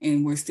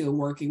and we're still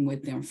working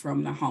with them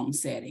from the home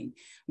setting.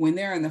 When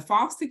they're in the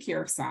foster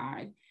care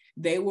side,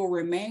 they will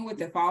remain with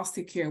the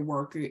foster care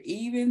worker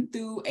even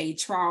through a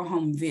trial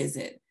home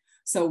visit.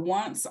 So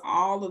once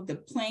all of the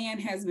plan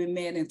has been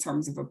met in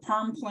terms of a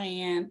PERM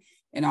plan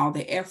and all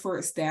the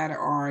efforts that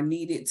are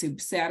needed to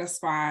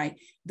satisfy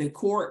the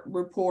court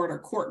report or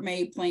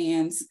court-made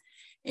plans,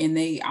 and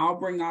they all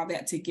bring all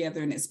that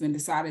together and it's been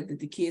decided that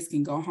the kids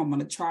can go home on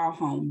a trial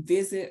home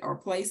visit or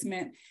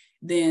placement,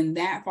 then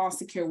that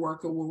foster care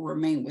worker will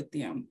remain with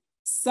them.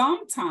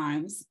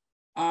 Sometimes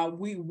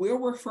we will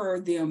refer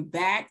them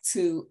back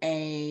to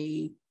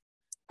a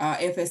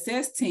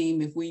FSS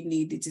team if we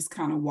need to just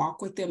kind of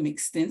walk with them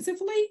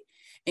extensively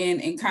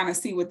and kind of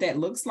see what that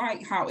looks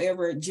like.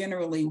 However,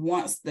 generally,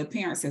 once the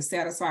parents have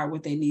satisfied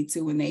what they need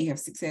to and they have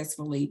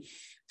successfully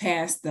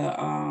passed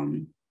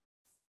the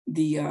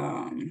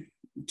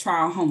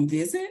trial home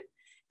visit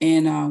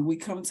and we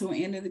come to an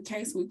end of the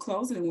case, we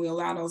close it and we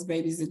allow those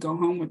babies to go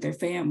home with their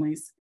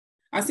families.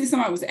 I see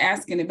somebody was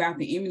asking about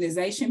the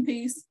immunization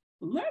piece.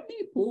 Let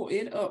me pull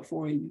it up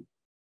for you.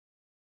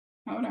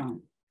 Hold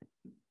on.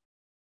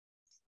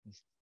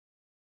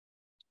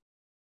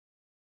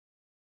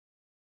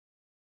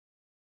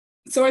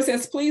 So it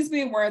says, please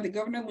be aware the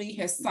Governor Lee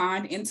has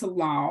signed into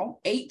law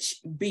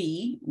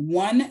HB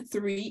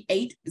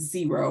 1380,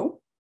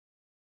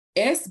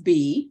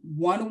 SB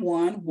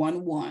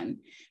 1111,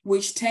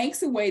 which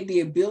takes away the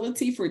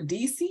ability for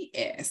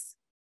DCS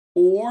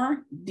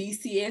or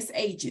DCS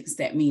agents,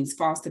 that means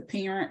foster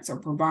parents or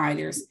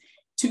providers,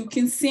 to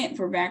consent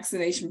for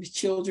vaccination for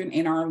children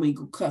in our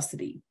legal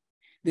custody.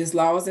 This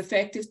law is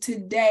effective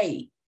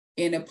today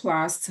and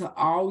applies to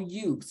all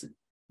youth,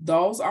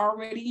 those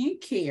already in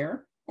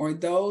care or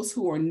those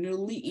who are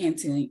newly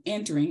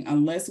entering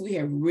unless we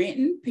have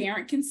written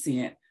parent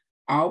consent,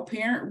 all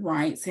parent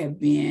rights have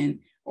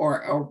been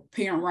or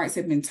parent rights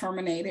have been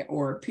terminated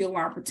or appeal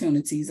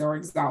opportunities are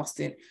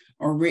exhausted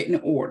or written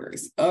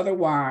orders.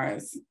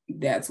 Otherwise,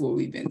 that's what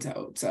we've been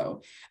told.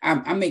 So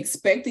I'm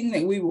expecting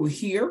that we will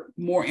hear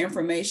more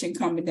information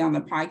coming down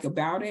the pike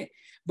about it,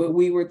 but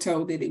we were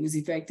told that it was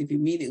effective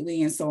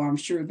immediately. And so I'm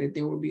sure that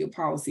there will be a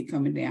policy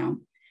coming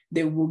down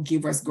that will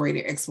give us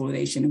greater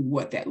explanation of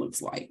what that looks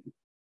like.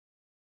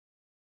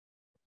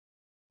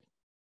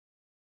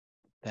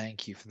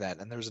 Thank you for that.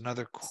 And there's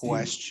another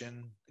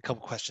question, a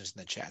couple questions in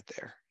the chat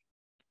there.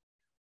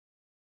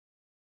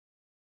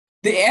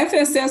 The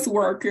FSS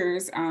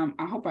workers, I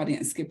hope I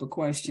didn't skip a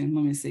question.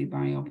 Let me see,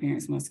 bio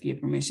parents must give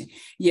permission.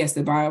 Yes,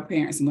 the bio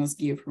parents must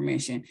give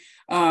permission.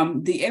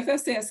 The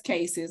FSS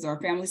cases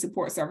or family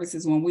support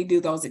services, when we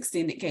do those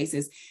extended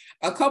cases,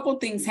 a couple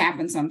things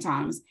happen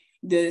sometimes.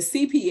 The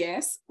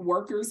CPS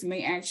workers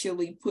may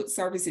actually put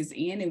services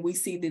in, and we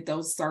see that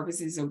those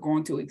services are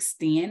going to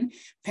extend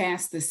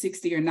past the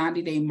 60 or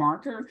 90-day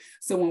marker.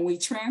 So when we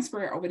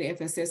transfer it over to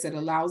FSS, it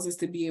allows us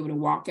to be able to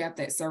walk out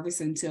that service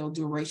until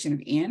duration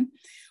of end.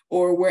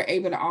 Or we're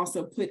able to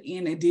also put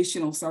in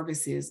additional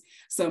services.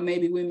 So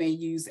maybe we may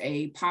use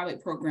a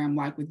pilot program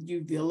like with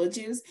U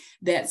Villages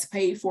that's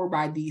paid for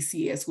by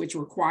DCS, which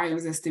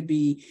requires us to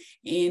be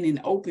in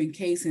an open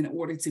case in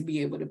order to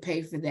be able to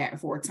pay for that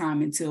for a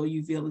time until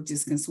U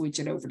Villages can switch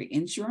it over to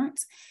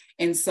insurance.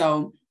 And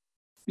so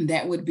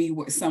that would be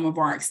what some of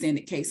our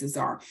extended cases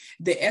are.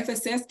 The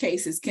FSS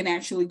cases can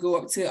actually go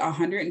up to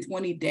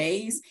 120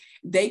 days.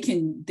 They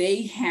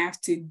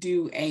have to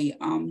do a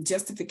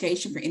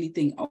justification for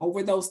anything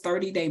over those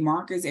 30-day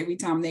markers. Every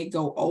time they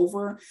go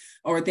over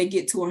or they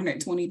get to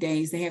 120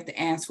 days, they have to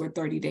ask for a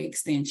 30-day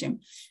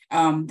extension.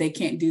 They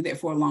can't do that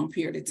for a long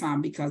period of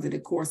time because of the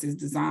course is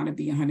designed to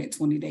be a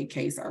 120-day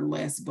case or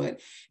less, but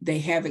they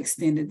have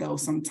extended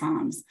those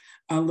sometimes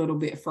a little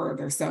bit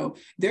further. So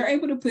they're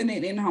able to put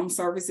it in home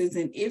services.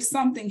 And if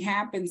something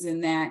happens in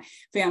that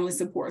family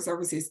support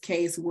services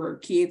case where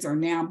kids are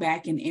now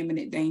back in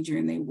imminent danger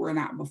and they were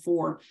not before,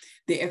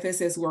 the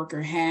FSS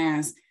worker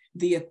has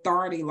the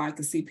authority, like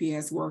a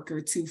CPS worker,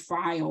 to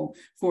file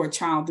for a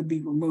child to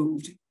be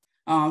removed.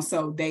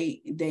 So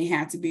they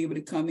have to be able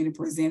to come in and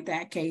present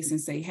that case and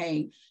say,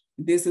 hey,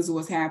 this is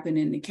what's happened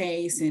in the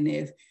case. And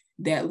if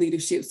that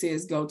leadership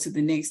says go to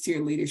the next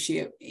tier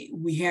leadership,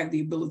 we have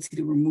the ability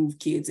to remove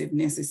kids if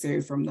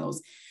necessary from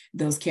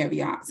those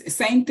caveats.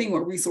 Same thing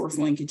with resource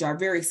linkage. I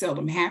very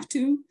seldom have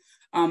to,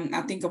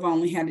 I think I've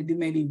only had to do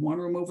maybe one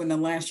removal in the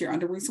last year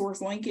under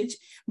resource linkage,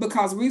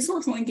 because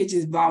resource linkage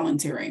is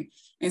voluntary.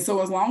 And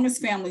so as long as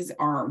families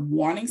are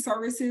wanting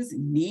services,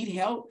 need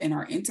help, and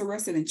are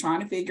interested in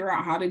trying to figure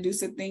out how to do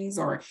some things,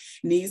 or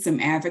need some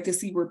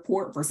advocacy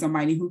report for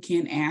somebody who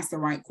can ask the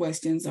right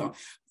questions or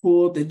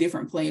pull the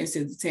different players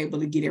to the table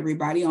to get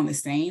everybody on the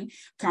same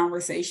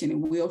conversation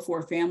and wheel for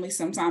a family,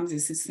 sometimes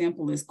it's as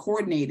simple as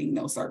coordinating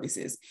those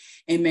services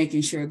and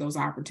making sure those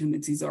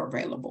opportunities are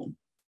available.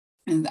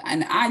 And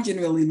I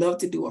generally love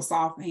to do a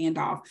soft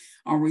handoff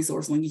on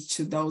resource linkage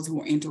to those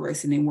who are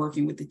interested in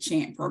working with the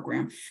CHANT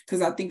program,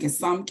 because I think in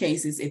some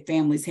cases, if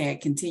families had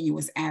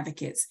continuous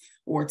advocates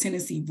or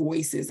Tennessee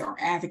voices or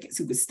advocates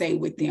who could stay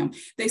with them,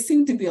 they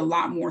seem to be a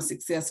lot more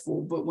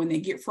successful. But when they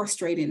get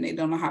frustrated and they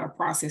don't know how to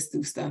process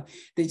through stuff,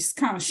 they just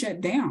kind of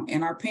shut down.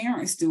 And our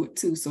parents do it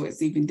too. So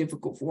it's even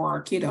difficult for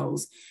our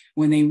kiddos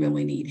when they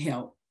really need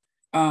help.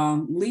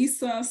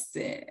 Lisa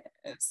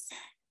says,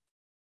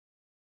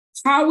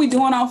 how are we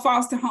doing on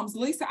foster homes?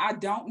 Lisa, I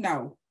don't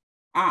know.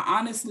 I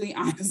honestly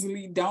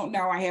don't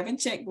know. I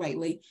haven't checked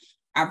lately.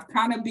 I've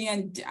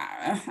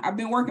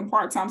been working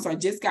part-time, so I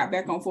just got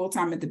back on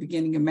full-time at the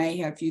beginning of May,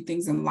 had a few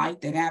things in life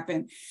that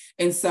happened.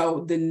 And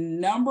so the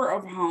number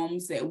of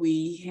homes that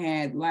we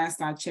had last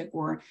I checked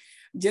were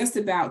just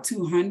about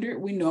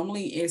 200. We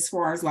normally, as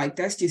far as like,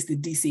 that's just the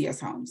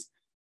DCS homes.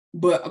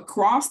 But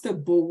across the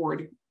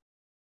board,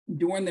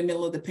 during the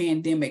middle of the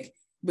pandemic,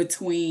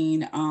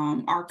 between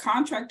our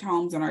contract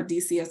homes and our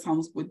DCS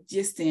homes, but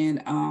just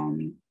in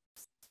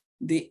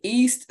the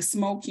East,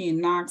 Smoky, and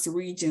Knox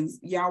regions,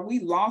 y'all, we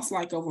lost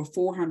like over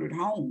 400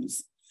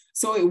 homes.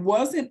 So it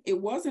wasn't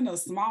a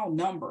small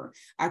number.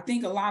 I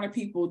think a lot of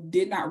people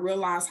did not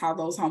realize how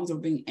those homes were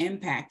being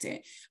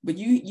impacted. But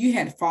you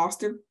had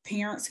foster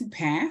parents who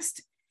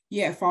passed.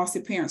 You had foster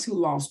parents who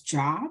lost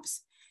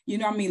jobs. You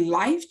know, I mean,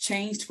 life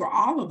changed for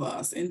all of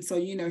us. And so,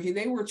 you know, here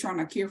they were trying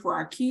to care for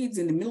our kids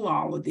in the middle of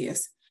all of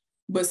this.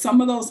 But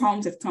some of those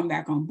homes have come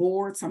back on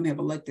board. Some have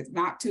elected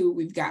not to.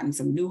 We've gotten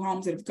some new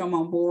homes that have come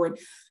on board.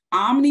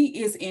 Omni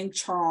is in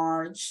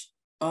charge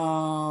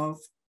of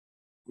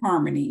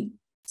Harmony.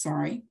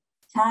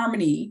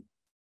 Harmony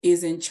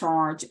is in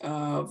charge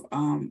of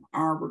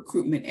our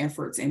recruitment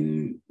efforts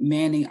and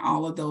manning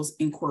all of those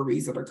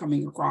inquiries that are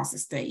coming across the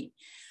state.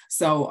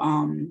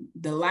 So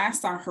the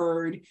last I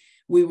heard,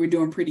 we were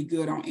doing pretty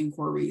good on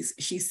inquiries.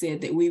 She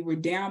said that we were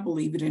down,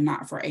 believe it or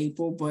not, for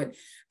April, but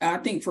I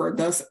think for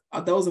those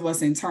of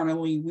us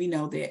internally, we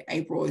know that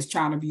April is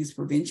Child Abuse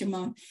Prevention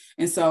Month.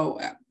 And so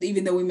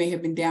even though we may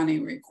have been down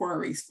in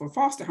inquiries for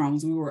foster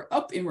homes, we were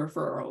up in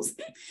referrals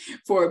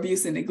for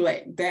abuse and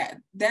neglect.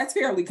 That's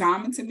fairly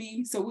common to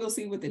me. So we'll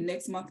see what the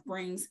next month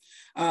brings.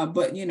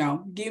 But, you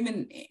know,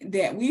 given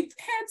that we've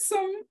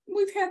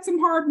had some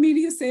hard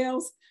media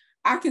sales,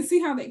 I can see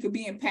how that could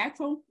be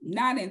impactful,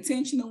 not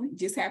intentionally,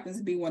 just happens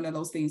to be one of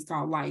those things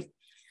called life.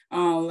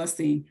 Let's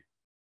see.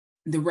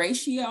 The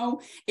ratio,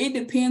 it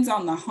depends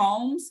on the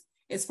homes.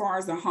 As far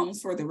as the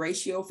homes for the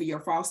ratio for your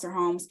foster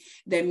homes,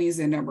 that means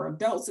the number of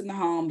adults in the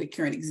home, the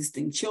current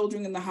existing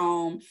children in the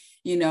home,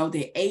 you know,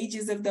 the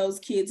ages of those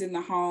kids in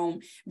the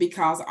home,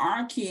 because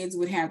our kids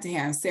would have to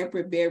have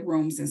separate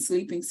bedrooms and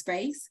sleeping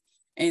space.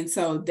 And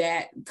so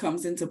that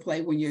comes into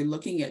play when you're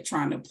looking at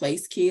trying to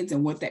place kids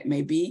and what that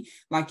may be.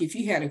 Like if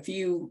you had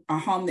a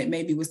home that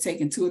maybe was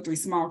taking 2 or 3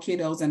 small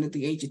kiddos under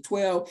the age of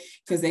 12,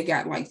 because they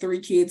got like 3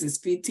 kids is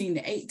 15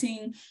 to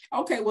 18.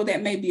 Okay, well,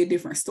 that may be a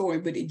different story,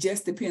 but it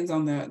just depends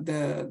on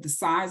the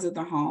size of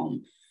the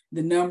home,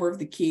 the number of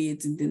the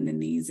kids, and then the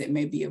needs that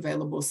may be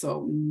available.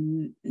 So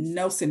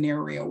no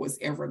scenario was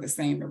ever the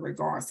same in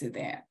regards to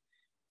that.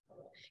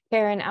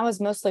 Carren, I was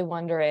mostly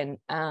wondering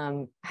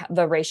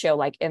the ratio,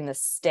 like in the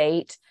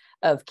state,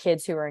 of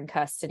kids who are in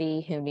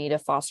custody who need a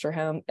foster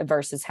home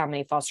versus how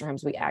many foster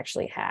homes we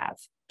actually have.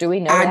 Do we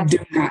know? I do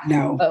not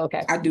know. Oh,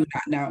 okay. I do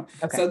not know.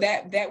 Okay. So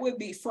that would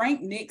be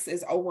Frank Nix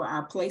is over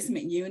our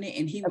placement unit,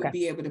 and he would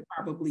be able to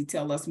probably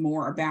tell us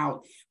more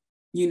about,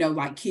 you know,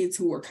 like kids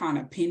who are kind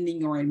of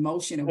pending or in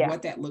motion and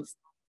what that looks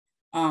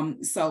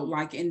like. So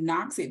like in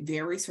Knox, it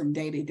varies from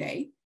day to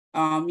day.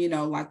 You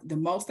know, like the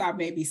most I've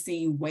maybe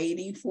seen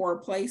waiting for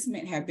a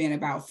placement have been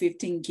about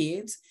 15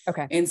 kids.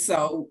 Okay. And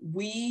so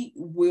we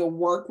will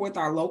work with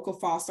our local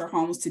foster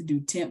homes to do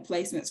temp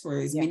placements for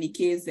as many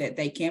kids that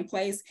they can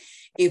place.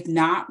 If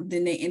not,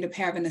 then they end up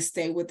having to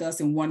stay with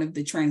us in one of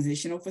the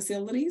transitional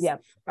facilities. Yeah.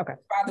 Okay.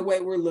 By the way,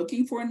 we're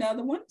looking for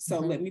another one. So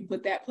let me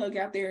put that plug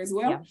out there as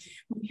well. Yeah.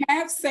 We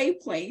have Safe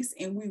Place,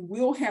 and we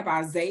will have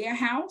Isaiah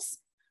House.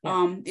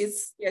 Yeah.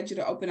 It's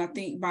scheduled to open, I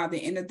think, by the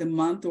end of the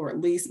month, or at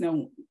least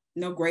no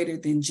greater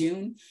than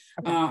June.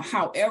 Okay.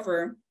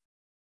 However,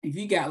 if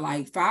you got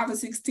like 5 or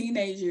 6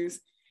 teenagers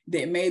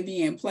that may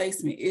be in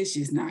placement, it's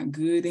just not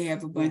good to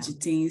have a bunch of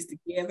teens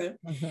together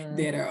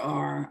that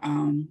are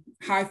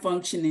high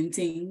functioning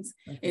teens.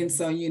 And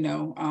so, you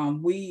know,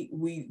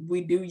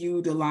 we do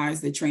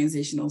utilize the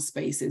transitional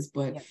spaces,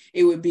 but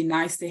it would be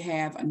nice to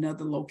have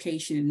another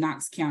location in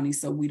Knox County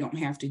so we don't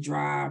have to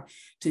drive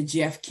to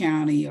Jeff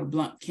County or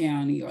Blount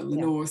County or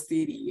Lenoir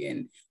City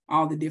and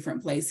all the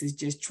different places,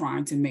 just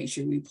trying to make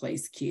sure we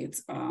place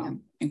kids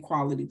in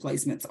quality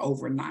placements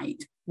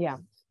overnight. Yeah.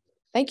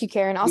 Thank you,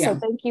 Carren. Also,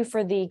 thank you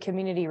for the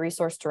community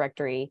resource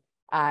directory.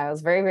 I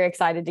was very, very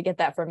excited to get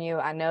that from you.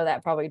 I know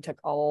that probably took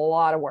a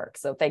lot of work.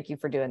 So thank you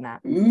for doing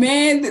that.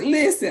 Man,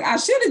 listen, I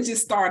should have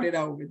just started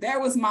over.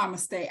 That was my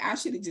mistake. I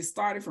should have just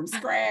started from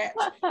scratch.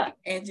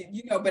 And,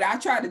 you know, but I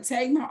tried to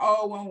take my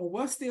old one. Well,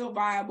 what's still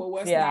viable?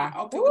 What's not?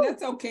 Okay, well,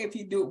 that's okay if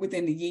you do it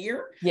within a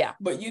year. Yeah.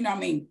 But, you know, I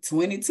mean,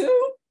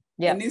 22.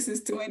 Yeah. And this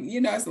is 20,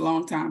 you know, it's a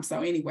long time.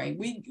 So anyway,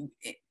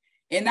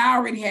 and I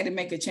already had to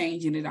make a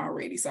change in it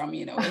already. So, I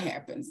mean, you know, it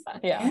happens.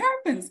 Yeah. It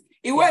happens.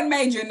 It wasn't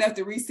major enough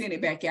to resend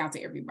it back out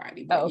to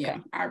everybody. But yeah,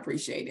 I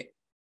appreciate it.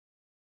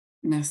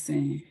 Let's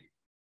see.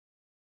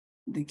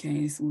 The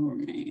case will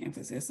remain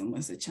emphasis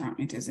unless the child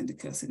enters into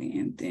custody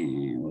and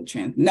then will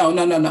No.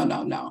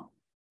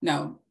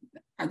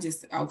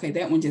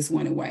 That one just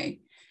went away.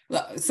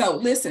 So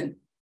listen,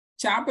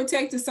 Child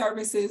Protective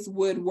Services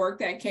would work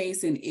that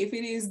case, and if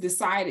it is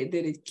decided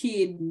that a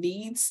kid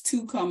needs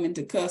to come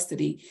into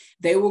custody,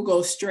 they will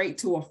go straight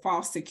to a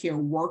foster care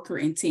worker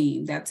and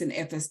team. That's an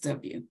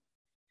FSW.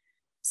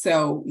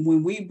 So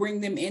when we bring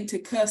them into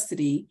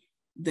custody,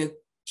 the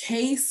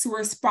case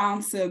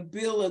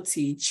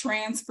responsibility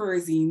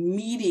transfers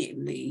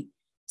immediately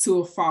to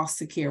a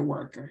foster care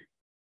worker.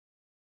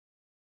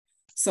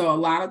 So a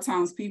lot of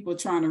times people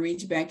trying to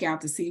reach back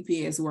out to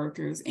CPS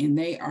workers and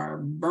they are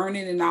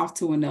burning it off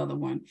to another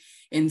one.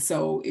 And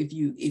so if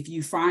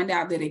you find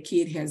out that a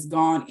kid has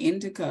gone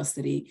into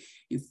custody,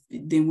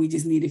 then we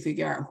just need to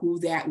figure out who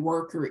that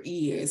worker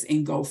is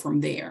and go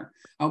from there.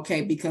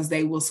 Okay, because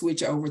they will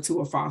switch over to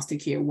a foster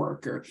care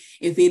worker.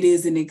 If it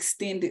is an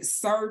extended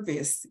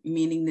service,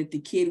 meaning that the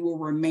kid will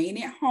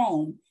remain at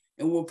home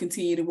and will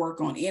continue to work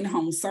on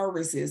in-home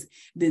services,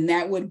 then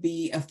that would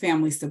be a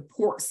family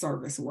support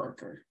service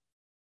worker.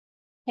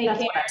 Hey,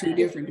 Karen, two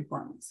different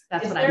departments.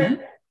 That's what I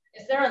meant.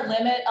 Is there a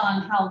limit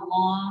on how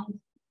long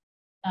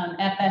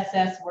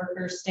FSS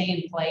workers stay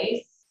in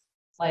place?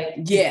 Like,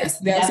 yes,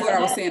 that's what I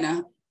was saying.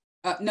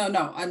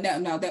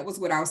 No, that was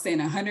what I was saying.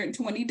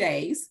 120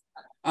 days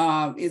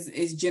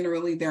is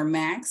generally their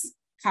max.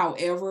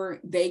 However,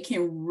 they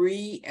can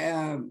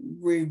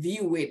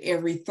review it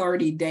every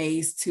 30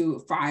 days to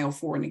file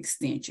for an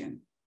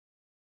extension.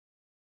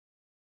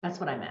 That's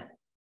what I meant.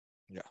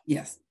 Yeah.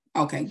 Yes.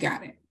 Okay,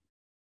 got it.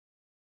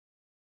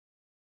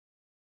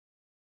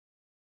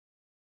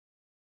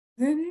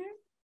 Is that it?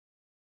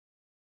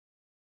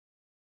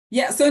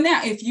 Yeah, so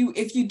now if you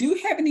do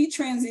have any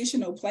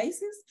transitional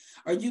places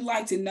or you'd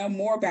like to know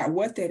more about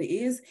what that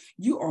is,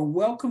 you are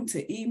welcome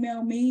to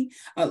email me.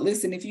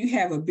 Listen, if you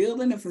have a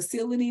building, a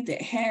facility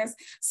that has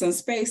some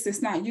space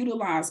that's not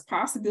utilized,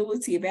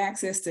 possibility of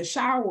access to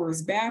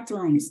showers,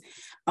 bathrooms,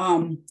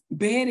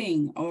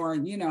 bedding, or,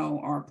 you know,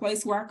 or a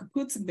place where I could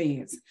put some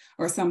beds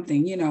or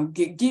something, you know,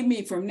 give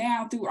me from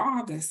now through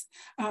August,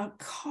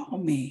 call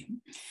me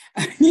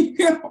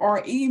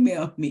or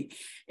email me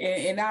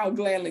and I'll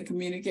gladly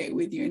communicate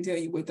with you and tell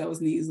you what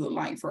those needs look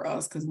like for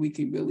us, because we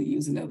can really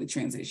use another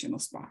transitional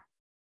spot.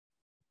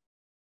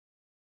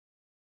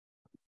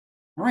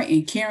 All right,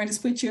 and Carren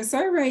just put your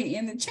survey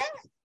in the chat.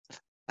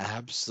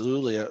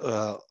 Absolutely.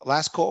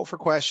 Last call for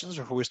questions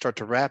before we start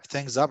to wrap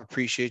things up.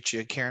 Appreciate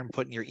you, Carren,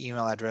 putting your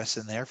email address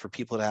in there for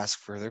people to ask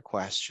further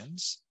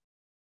questions.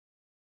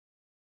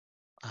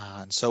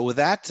 And so with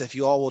that, if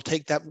you all will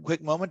take that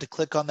quick moment to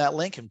click on that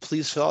link and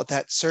please fill out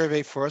that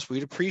survey for us,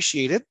 we'd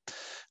appreciate it.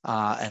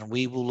 And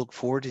we will look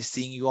forward to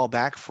seeing you all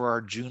back for our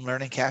June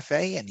Learning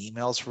Cafe, and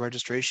emails for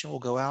registration will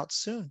go out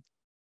soon.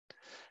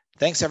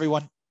 Thanks,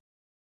 everyone.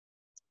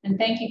 And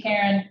thank you,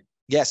 Carren.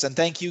 Yes, and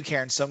thank you,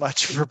 Carren, so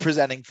much for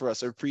presenting for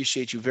us. I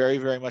appreciate you very,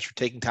 very much for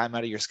taking time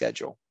out of your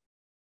schedule.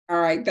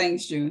 All right,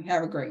 thanks, June.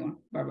 Have a great one.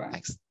 Bye-bye.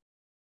 Thanks.